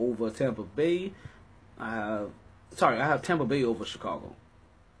Chicago over Tampa Bay. I have Tampa Bay over Chicago.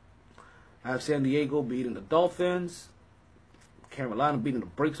 I have San Diego beating the Dolphins. Carolina beating the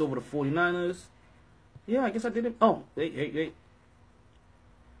brakes over the 49ers. Yeah, I guess I didn't. Oh, hey.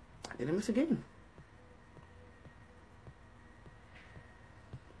 I didn't miss a game.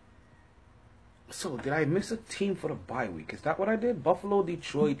 So, did I miss a team for the bye week? Is that what I did? Buffalo,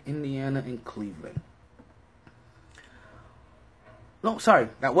 Detroit, Indiana, and Cleveland. No, sorry,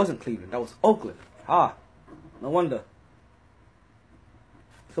 that wasn't Cleveland. That was Oakland. Ah, no wonder.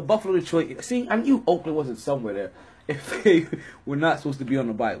 So Buffalo, Detroit. See, I knew Oakland wasn't somewhere there if they were not supposed to be on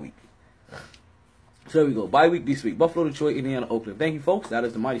the bye week. So there we go. Bye week this week. Buffalo, Detroit, Indiana, Oakland. Thank you, folks. That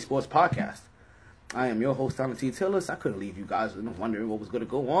is the MyT Sports Podcast. I am your host, Tommy T. Tillis. I couldn't leave you guys wondering what was going to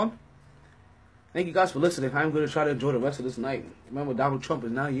go on. Thank you guys for listening. I'm going to try to enjoy the rest of this night. Remember, Donald Trump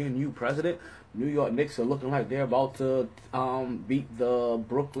is now your new president. New York Knicks are looking like they're about to beat the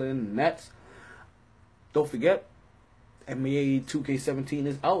Brooklyn Nets. Don't forget, NBA 2K17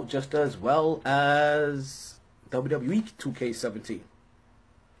 is out just as well as WWE 2K17.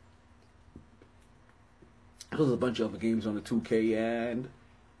 There's a bunch of other games on the 2K and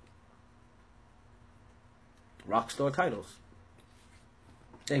Rockstar titles.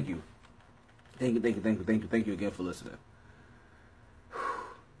 Thank you. Thank you again for listening.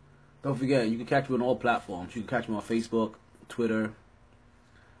 Don't forget, you can catch me on all platforms. You can catch me on Facebook, Twitter.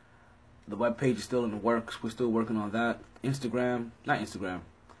 The webpage is still in the works. We're still working on that. Not Instagram,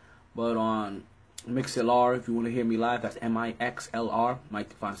 but on MixLR. If you want to hear me live, that's MIXLR.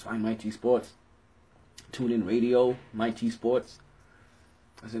 Find MyT Sports. Tune in radio, MyT Sports.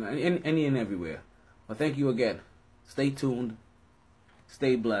 That's in any and everywhere. But thank you again. Stay tuned.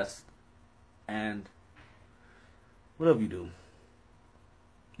 Stay blessed. And whatever you do,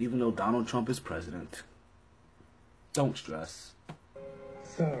 even though Donald Trump is president, don't stress.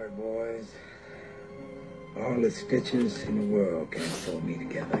 Sorry, boys. All the stitches in the world can't sew me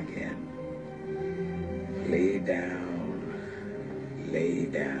together again. Lay down. Lay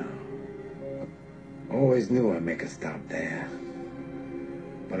down. Always knew I'd make a stop there.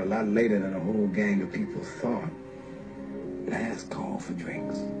 But a lot later than a whole gang of people thought. Last call for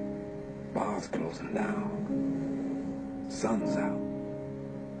drinks. Bars closing down. Sun's out.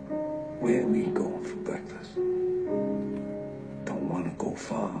 Where we going for breakfast? Don't want to go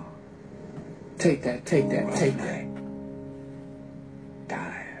far. Take that.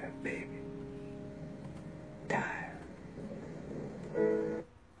 Tired, baby. Tired.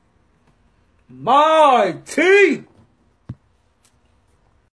 MyT!